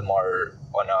people more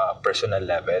on a personal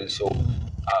level. So,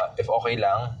 if okay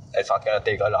lang, it's not gonna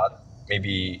take a lot,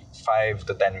 maybe 5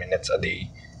 to 10 minutes a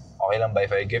day. Okay lang ba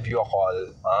if I give you a call,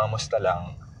 musta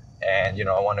lang, and you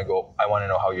know, I wanna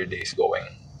know how your day is going.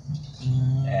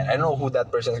 And I don't know who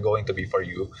that person is going to be for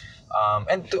you.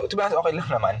 And to be honest, okay lang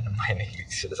naman makinig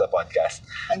sila sa podcast.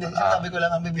 Hindi, sinasabi ko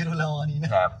lang, ang bibiro lang ako kanina.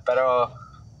 Pero,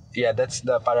 yeah, that's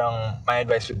parang, my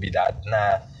advice would be that,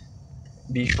 na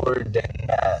be sure then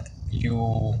na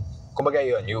kumbaga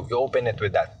yun, you open it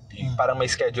with that. Parang may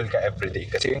schedule ka everyday.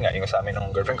 Kasi yun nga, yung sa amin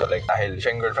ng girlfriend ko, like, dahil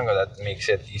siya yung girlfriend ko, that makes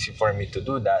it easy for me to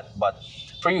do that. But,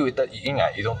 for you, yun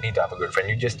nga, you don't need to have a girlfriend.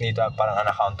 You just need to have parang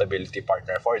an accountability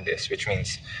partner for this, which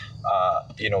means,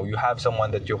 you know, you have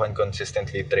someone that you can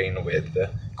consistently train with.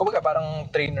 Kumbaga, parang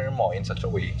trainer mo in such a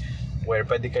way where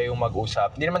pwede kayong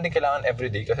mag-usap. Hindi naman din kailangan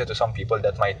everyday kasi to some people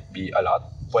that might be a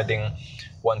lot. Pwedeng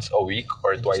once a week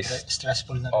or twice.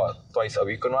 Stressful na rin. Twice a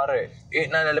week. Kunwari,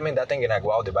 naalala mo yung dating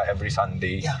ginagawa ko, di ba? Every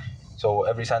Sunday. Yeah. So,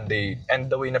 every Sunday. And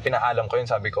the way na pinaalam ko yun,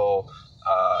 sabi ko,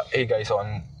 hey guys, so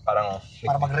parang...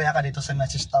 Para mag-react ka dito sa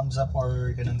message, thumbs up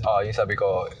or ganun. Yung sabi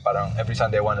ko, parang every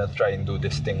Sunday I wanna try and do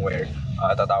this thing where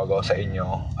tatawag ako sa inyo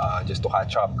just to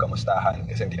catch up, kamustahan,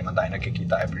 kasi hindi naman tayo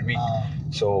nagkikita every week.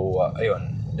 So,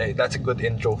 ayun. That's a good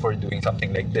intro for doing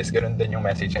something like this. Ganun din yung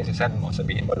message na isasend mo.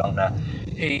 Sabihin mo lang na,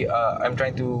 hey, I'm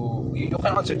trying to... You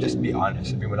can also just be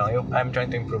honest. Sabihin mo lang, I'm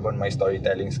trying to improve on my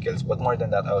storytelling skills. But more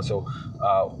than that, I also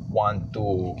want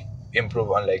to improve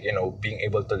on, like, you know, being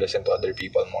able to listen to other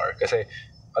people more. Kasi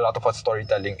a lot of what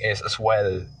storytelling is as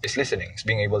well is listening. It's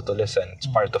being able to listen.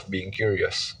 It's part of being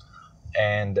curious.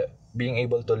 And being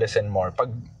able to listen more.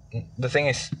 The thing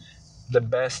is, the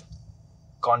best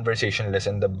conversationalists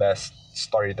and the best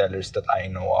storytellers that I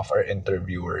know of are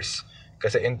interviewers.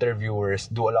 Kasi interviewers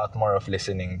do a lot more of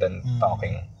listening than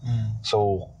talking.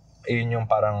 So, yun yung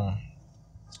parang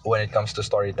when it comes to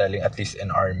storytelling, at least in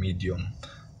our medium,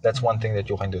 that's one thing that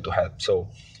you can do to help. So,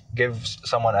 give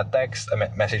someone a text,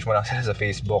 message mo lang sila sa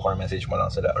Facebook, or message mo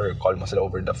lang sila, or call mo sila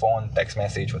over the phone, text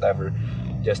message, whatever.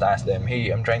 Just ask them,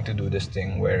 hey, I'm trying to do this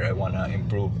thing where I wanna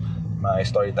improve my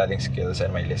storytelling skills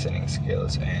and my listening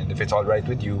skills, and if it's all right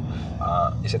with you,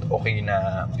 is it okay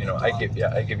na I give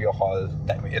you a call.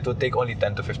 It will take only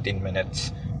 10 to 15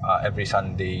 minutes every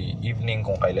Sunday evening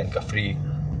kung kailan ka free.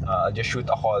 Just shoot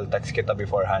a call, text kita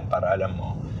beforehand para alam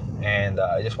mo. And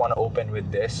I just want to open with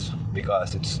this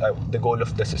because it's the goal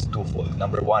of this is twofold.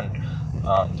 Number one,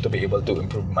 to be able to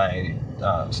improve my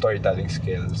storytelling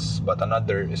skills, but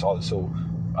another is also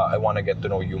I want to get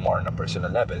to know you more on a personal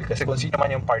level. Kasi kung sino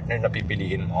man yung partner na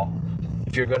pipiliin mo,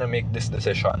 if you're gonna make this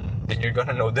decision, then you're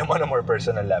gonna know them on a more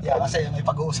personal level. Yeah, kasi may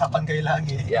pag-uusapan kayo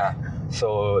lagi. Yeah.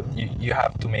 So, you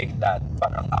have to make that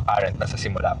parang apparent na sa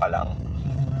simula pa lang.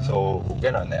 So,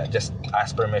 ganun, just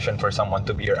ask permission for someone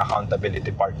to be your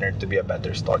accountability partner to be a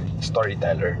better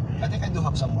storyteller. I think I do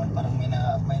have someone. Parang may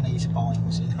naisip ako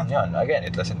yung sila. Yan, again,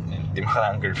 it doesn't, hindi mo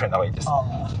kailangan girlfriend ako, just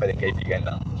pwedeng kaibigan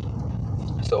lang.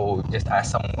 So, just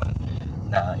ask someone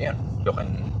na, you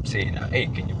can say na, hey,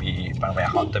 can you be parang my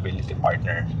accountability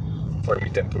partner for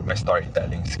me to improve my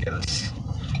storytelling skills?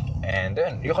 And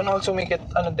then, you can also make it,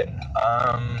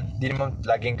 di naman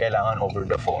laging kailangan over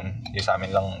the phone. Yung sa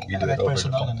amin lang, we do it over the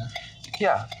phone.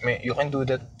 Yeah, you can do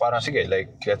that, parang sige,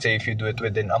 like, let's say if you do it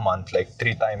within a month, like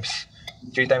 3 times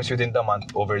within the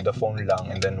month over the phone lang,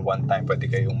 and then 1 time pwede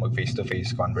kayong mag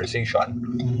face-to-face conversation.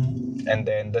 And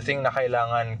then, the thing na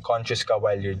kailangan conscious ka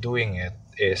while you're doing it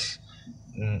is,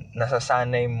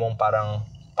 nasasanay mong parang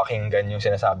pakinggan yung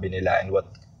sinasabi nila. And what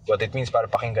it means para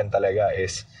pakinggan talaga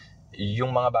is,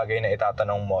 yung mga bagay na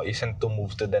itatanong mo isn't to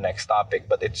move to the next topic,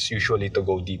 but it's usually to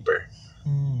go deeper.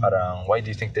 Parang, why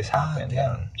do you think this happened?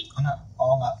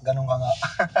 Oo nga, ganun ka nga.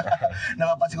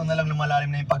 Napapansin ko na lang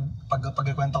lumalalim na yung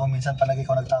pagkikwento ko minsan, palagi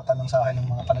ko nagtatanong sa akin ng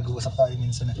mga panag-uusap tayo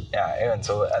minsan. Yeah, yun.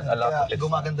 So, a lot kaya of it.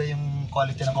 gumaganda yung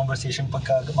quality ng conversation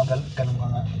pagka ganun ka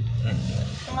nga.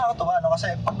 Yung nakakatawa,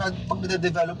 kasi pag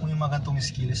nade-develop mo yung mga ganitong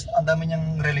skills, ang dami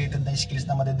niyang related na skills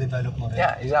na made-develop mo rin.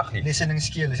 Yeah, exactly. Listening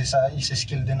skills is a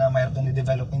skill din na mayroon din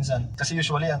i-develop minsan. Kasi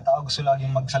usually, ang tao gusto laging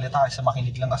magsalita sa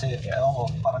makinig lang kasi, ewan ko,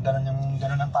 parang ganun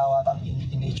ang tao ata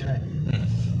in nature eh.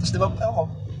 Tapos diba, ewan ko,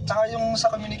 tsaka yung sa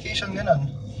communication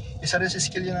ganun, isa rin sa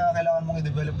skill yun na kailangan mong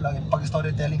i-develop lagi. Pag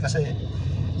storytelling kasi,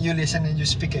 you listen and you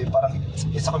speak eh, parang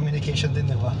it's a communication din,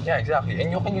 diba? Yeah, exactly.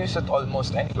 And you can use it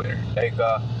almost anywhere. Like,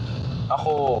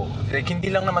 ako, like,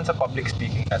 hindi lang naman sa public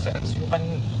speaking na sense. You can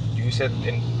use it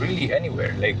in really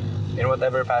anywhere. Like, in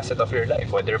whatever facet of your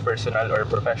life, whether personal or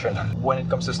professional. When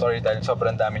it comes to storytelling,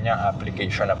 sobrang dami niyang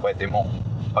application na pwede mong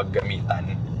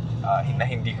paggamitan. Na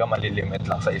hindi ka malilimit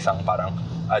lang sa isang parang,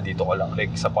 dito ko lang,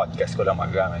 like, sa podcast ko lang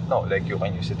magagamit. No, like, you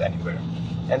can use it anywhere.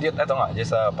 And yun, eto nga,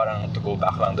 just parang to go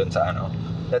back lang dun sa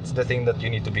that's the thing that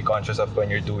you need to be conscious of when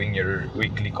you're doing your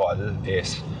weekly call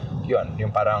is,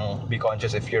 yung parang be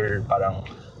conscious if you're parang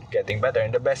getting better.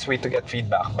 And the best way to get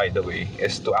feedback, by the way,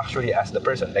 is to actually ask the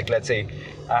person. Like, let's say,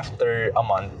 after a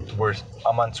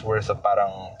month's worth of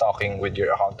parang talking with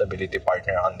your accountability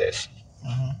partner on this,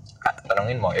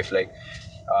 tanongin mo if like,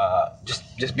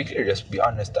 just be clear, just be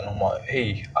honest. Tanong mo,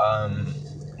 hey,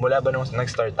 mula ba nung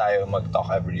nag-start tayo mag-talk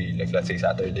every, like, let's say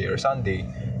Saturday or Sunday,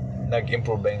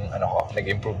 nag-improve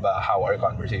ba how our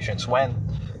conversations went?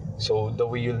 So, the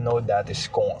way you'll know that is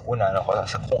kung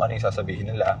ano yung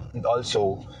sasabihin nila. And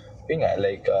also, yun nga,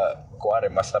 like, kuwari,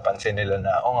 mas napansin nila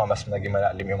na, mas naging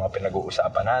malalim yung mga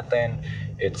pinag-uusapan natin.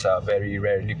 It's very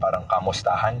rarely parang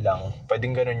kamustahan lang.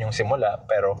 Pwedeng ganun yung simula,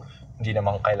 pero hindi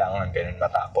naman kailangan ganun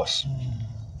matapos.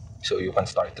 So, you can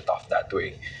start it off that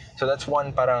way. So, that's one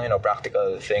parang,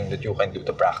 practical thing that you can do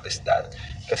to practice that.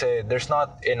 Kasi there's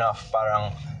not enough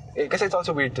parang, kasi it's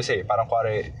also weird to say, parang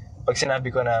kuwari, pag sinabi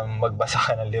ko na magbasa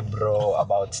ka ng libro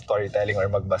about storytelling or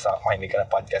makinig ka ng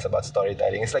podcast about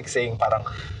storytelling, it's like saying parang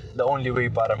the only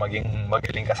way para maging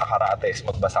magaling ka sa karate is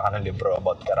magbasa ka ng libro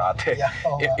about karate. Yeah,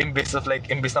 Imbis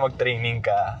na mag-training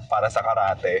ka para sa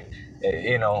karate,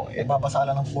 babasa ka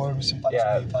lang ng forms.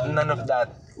 None of that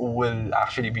will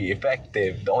actually be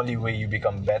effective. The only way you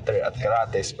become better at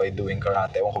karate is by doing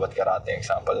karate. Ewan ko ba't karate yung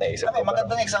example na isip ko.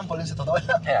 Magandang example yun sa totoo.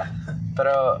 Yeah.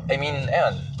 Pero, I mean,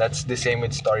 that's the same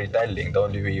with storytelling. The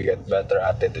only way you get better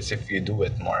at it is if you do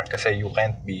it more. Kasi you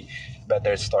can't be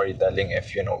better at storytelling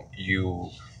if, yung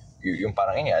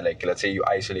parang like, let's say you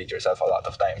isolate yourself a lot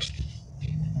of times.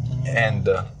 And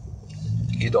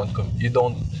you don't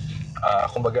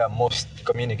kumbaga, most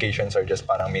communications are just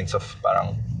parang means of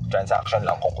parang transaction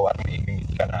lang. Kung may meet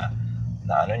ka na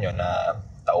ano nyo, na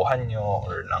tauhan nyo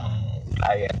or ng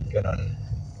client, ganun.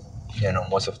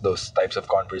 Most of those types of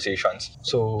conversations.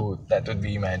 So that would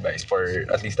be my advice for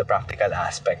at least the practical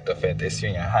aspect of it is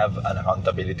have an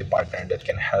accountability partner that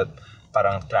can help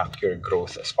parang track your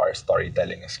growth as far as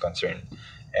storytelling is concerned.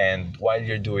 And while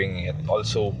you're doing it,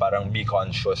 also parang be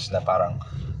conscious na parang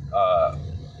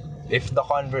if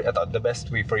the best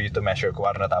way for you to measure kung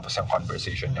ano natapos yung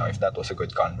conversation nyo, if that was a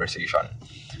good conversation,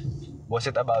 was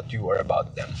it about you or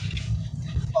about them?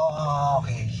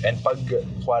 Okay. And pag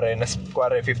kuwari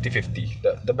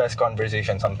 50-50, the best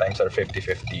conversations sometimes are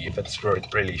 50-50 if it's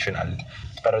relational.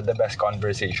 Pero the best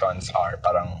conversations are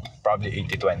parang probably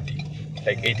 80-20.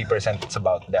 Like 80% it's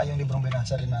about them. Yung librong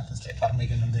binasa rin natin, parang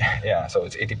may ganun din. Yeah, so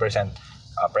it's 80%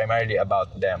 primarily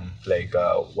about them, like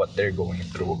what they're going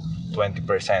through. 20%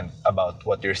 about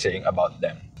what you're saying about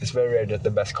them. It's very rare that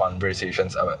the best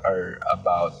conversations are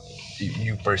about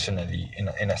you personally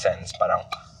in a sense. Parang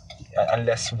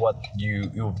unless what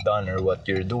you've done or what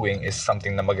you're doing is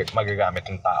something na magagamit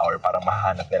ng tao or parang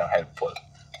mahanap nilang helpful.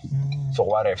 So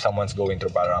what if someone's going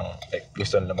through parang like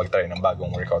gusto nila mag-try ng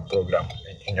bagong workout program,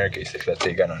 in your case, if let's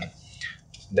say ganun,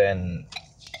 then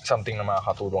something na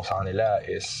makakatulong sa kanila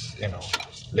is,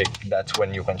 like that's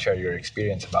when you can share your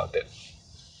experience about it.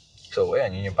 So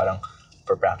ayan, yun yung parang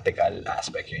for practical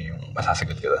aspect, yun yung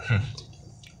masasagot ko doon.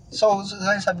 So,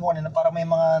 sabi mo kanina, para may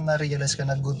mga na-realize ka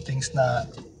na good things na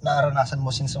naranasan mo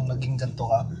since nung naging ganito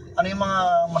ka. Ano yung mga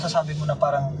masasabi mo na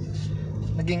parang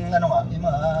naging yung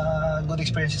mga good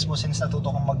experiences mo since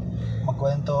natuto kang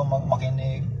magkwento,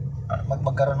 makinig,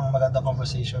 magkaroon ng magandang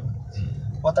conversation?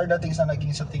 What are the things na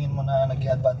naging sa tingin mo na naging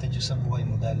advantages sa buhay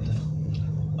mo dahil doon?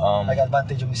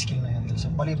 Nag-advantage yung skill na yun. So,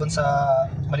 maliban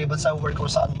sa work or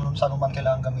saan man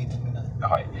kailangan gamitin mo na.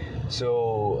 Okay. So,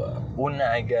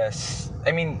 una, I guess,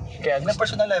 kaya na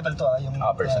personal level to yung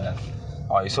personal.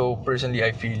 Okay, so personally,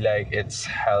 I feel like it's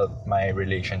helped my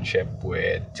relationship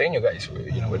with you guys,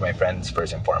 with my friends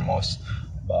first and foremost.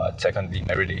 But secondly,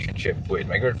 my relationship with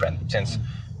my girlfriend. Since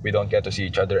we don't get to see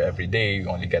each other every day, we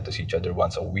only get to see each other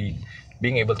once a week.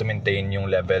 Being able to maintain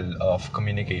yung level of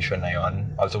communication na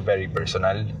yun, also very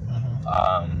personal.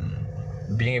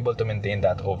 Being able to maintain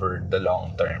that over the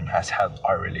long term has helped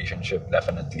our relationship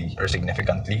definitely or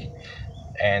significantly.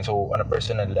 And so on a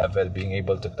personal level, being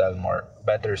able to tell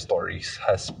better stories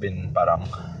has been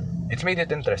it's made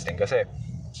it interesting kasi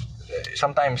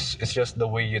sometimes it's just the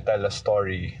way you tell a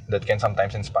story that can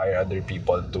sometimes inspire other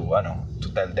people to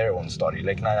tell their own story.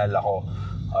 Like naalala ko,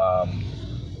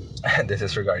 this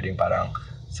is regarding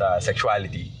sa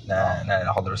sexuality na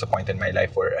ako there was a point in my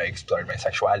life where I explored my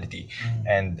sexuality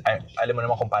and alam mo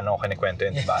naman kung paano ako kinikwento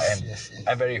yun, diba? And yes.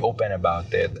 I'm very open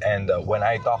about it, and when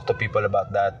I talk to people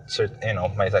about that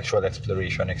my sexual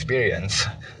exploration experience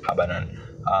haba nun,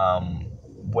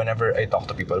 whenever I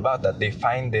talk to people about that, they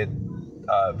find it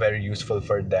very useful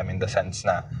for them in the sense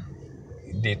na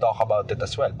they talk about it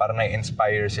as well. Parang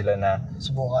na-inspire sila na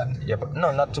subukan. Yeah,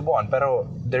 no, not subukan, pero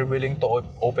they're willing to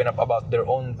open up about their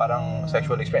own parang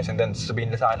sexual experience, and then sabihin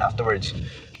nila sa akin afterwards,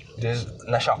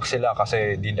 na-shock sila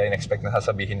kasi di nila in-expect na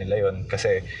sasabihin nila yon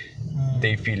kasi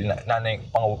they feel na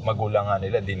magulang nga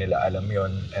nila, di nila alam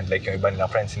yon, and like yung iba nilang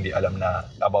friends hindi alam na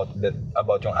about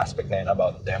yung aspect na yun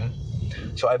about them.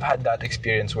 So I've had that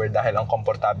experience where dahil ang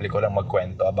komportable ko lang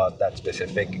magkwento about that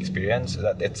specific experience,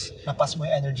 that it's napas mo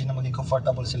yung energy na maging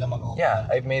comfortable sila mag-open. Yeah,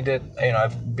 I've made it,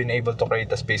 I've been able to create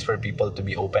a space for people to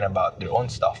be open about their own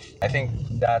stuff. I think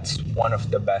that's one of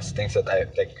the best things that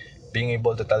I like. Being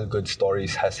able to tell good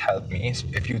stories has helped me.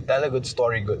 If you tell a good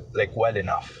story well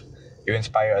enough, you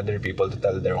inspire other people to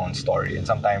tell their own story. And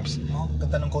sometimes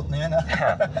ganda ng quote na yan,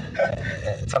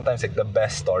 sometimes like the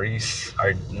best stories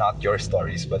are not your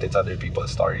stories, but it's other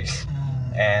people's stories.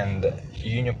 And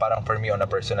yun yung parang for me on a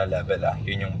personal level,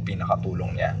 yun yung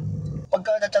pinakatulong niya.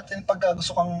 Pagka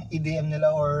gusto kang i-DM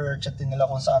nila or chatin nila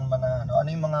kung saan man na ano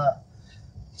yung mga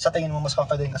sa tingin mo mas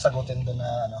confident ka sagutin doon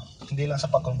na hindi lang sa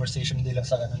pag-conversation, hindi lang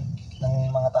sa ganun ng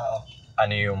mga tao?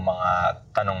 Ano yung mga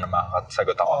tanong na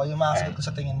makakasagot ako? Yung mga sagot ko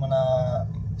sa tingin mo na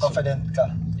confident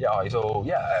ka. Yeah, okay. So,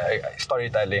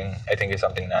 storytelling, I think, is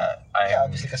something na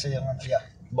obviously kasi yung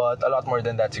But a lot more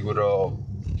than that, siguro,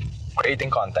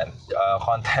 creating content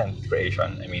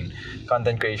creation.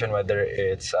 Content creation, whether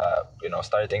it's,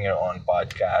 starting your own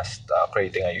podcast,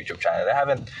 creating a YouTube channel. I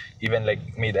haven't even,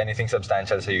 made anything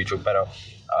substantial sa YouTube, pero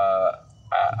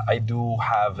I do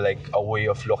have a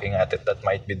way of looking at it that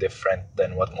might be different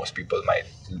than what most people might.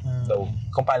 So,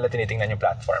 kung paano tinitingnan yung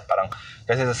platform, parang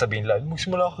kasi sasabihin lang,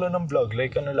 magsimula ka lang ng vlog,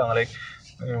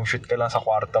 yung shoot ka lang sa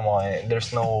kwarto mo,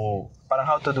 there's no, parang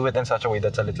how to do it in such a way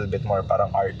that's a little bit more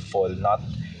parang artful, not,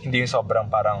 hindi yung sobrang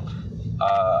parang,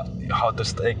 how to,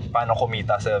 like, paano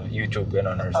kumita sa YouTube,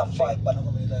 gano'n, or Top something. 5, paano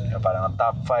kumita? Parang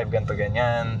top 5, ganito,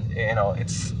 ganyan.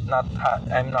 It's not,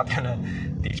 I'm not gonna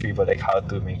teach people like how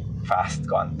to make fast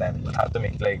content, but how to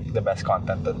make like the best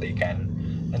content that they can.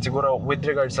 And siguro, with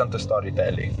regards to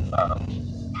storytelling,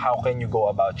 how can you go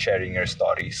about sharing your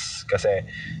stories? Kasi,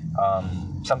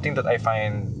 something that I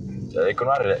find, like,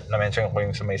 kunwari, na-mention ko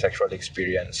yung sa may sexual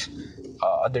experience,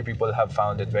 other people have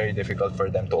found it very difficult for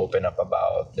them to open up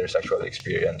about their sexual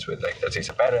experience with, like, let's say,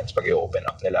 sa parents, pag i-open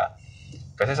up nila.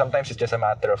 Kasi sometimes it's just a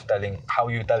matter of telling how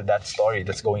you tell that story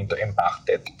that's going to impact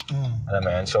it. Alam mo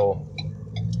yun?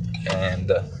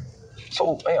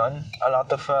 So, ayun, a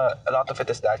lot of it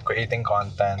is that, creating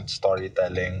content,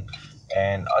 storytelling,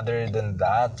 and other than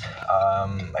that,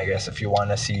 I guess if you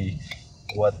wanna see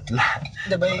what...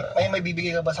 Diba, may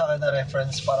bibigay ka ba sa akin na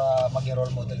reference para maging role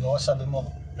model ko? Sabi mo,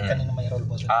 kanina may role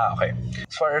model. Okay.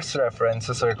 As far as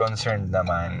references are concerned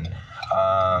naman,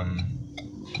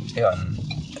 yun,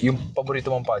 yung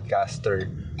paborito mong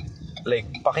podcaster, like,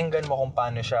 pakinggan mo kung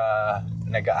paano siya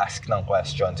nag-a-ask ng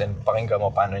questions, and pakinggan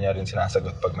mo paano niya rin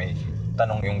sinasagot pag may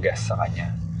tanong yung guest sa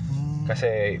kanya.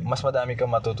 Kasi mas madami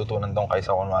kang matututunan doon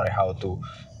kaysa kunwari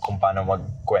kung paano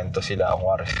magkwento sila,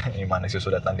 kunwari yung mga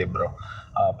nagsusulat ng libro.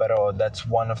 Pero that's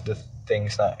one of the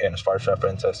things na, as far as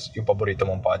references, yung paborito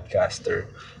mong podcaster.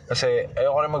 Kasi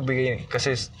ayoko rin magbigay,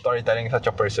 kasi storytelling is such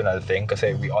a personal thing,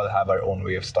 kasi we all have our own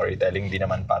way of storytelling. Di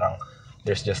naman parang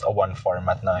there's just a one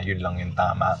format na yun lang yung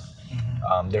tama.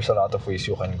 There's a lot of ways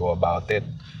you can go about it.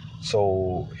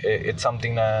 So, it's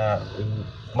something na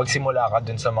magsimula ka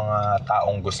dun sa mga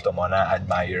taong gusto mo, na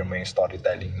admire mo yung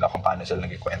storytelling na kung paano sila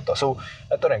nagkikwento. So,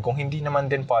 ito rin, kung hindi naman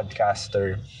din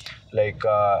podcaster, like,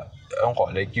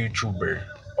 like YouTuber,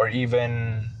 or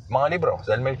even mga libro,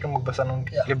 dahil may kang magbasa ng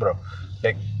libro.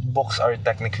 Like, books are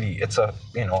technically, it's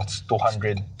 200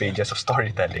 pages of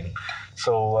storytelling.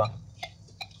 So,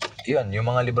 yun, yung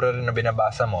mga libro rin na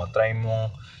binabasa mo, try mo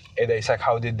dissect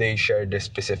how did they share this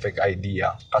specific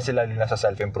idea. Kasi lalo na sa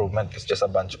self-improvement, it's just a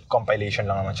bunch of compilation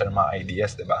lang naman siya ng mga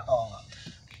ideas, di ba? Oo nga.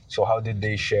 So how did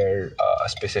they share a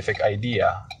specific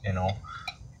idea,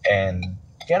 and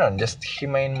just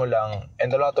himayin mo lang, and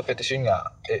a lot of it is yun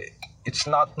nga, it's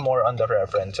not more on the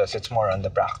references, it's more on the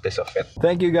practice of it.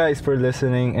 Thank you guys for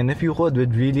listening, and if you could,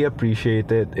 we'd really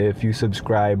appreciate it if you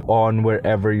subscribe on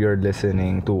wherever you're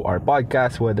listening to our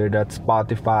podcast, whether that's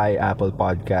Spotify, Apple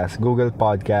Podcasts, Google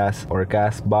Podcasts, or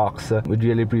Castbox. We'd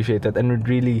really appreciate it, and it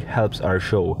really helps our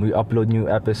show. We upload new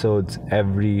episodes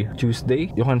every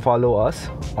Tuesday. You can follow us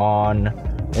on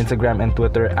Instagram and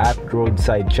Twitter at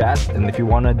Roadside Chat, and if you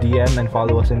wanna DM and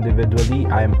follow us individually,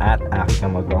 I'm at Aki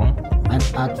Kamagong. I'm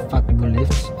at Fat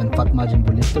Bulifts and Fat Majin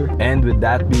Bulister. And with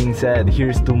that being said,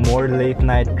 here's to more late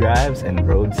night drives and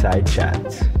roadside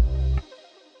chats.